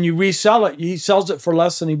money. When you resell it, he sells it for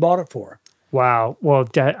less than he bought it for. Wow. Well,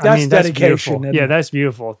 that's dedication, beautiful. isn't Yeah, it? that's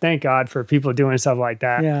beautiful. Thank God for people doing stuff like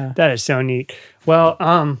that. Yeah. That is so neat. Well,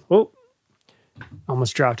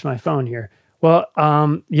 almost dropped my phone here. Well,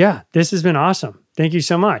 yeah, this has been awesome. Thank you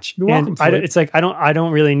so much. You're welcome, Philip. It's like I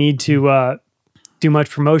don't really need to do much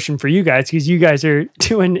promotion for you guys because you guys are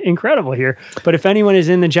doing incredible here. But if anyone is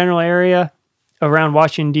in the general area around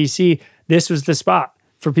Washington D.C., this was the spot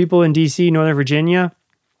for people in D.C., Northern Virginia.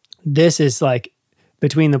 This is like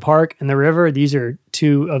between the park and the river. These are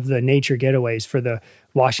two of the nature getaways for the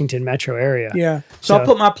Washington metro area. Yeah. So I'll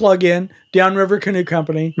put my plug in, Downriver Canoe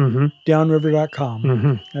Company,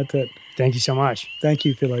 downriver.com. That's it. Thank you so much. Thank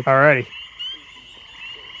you, Philip. All righty.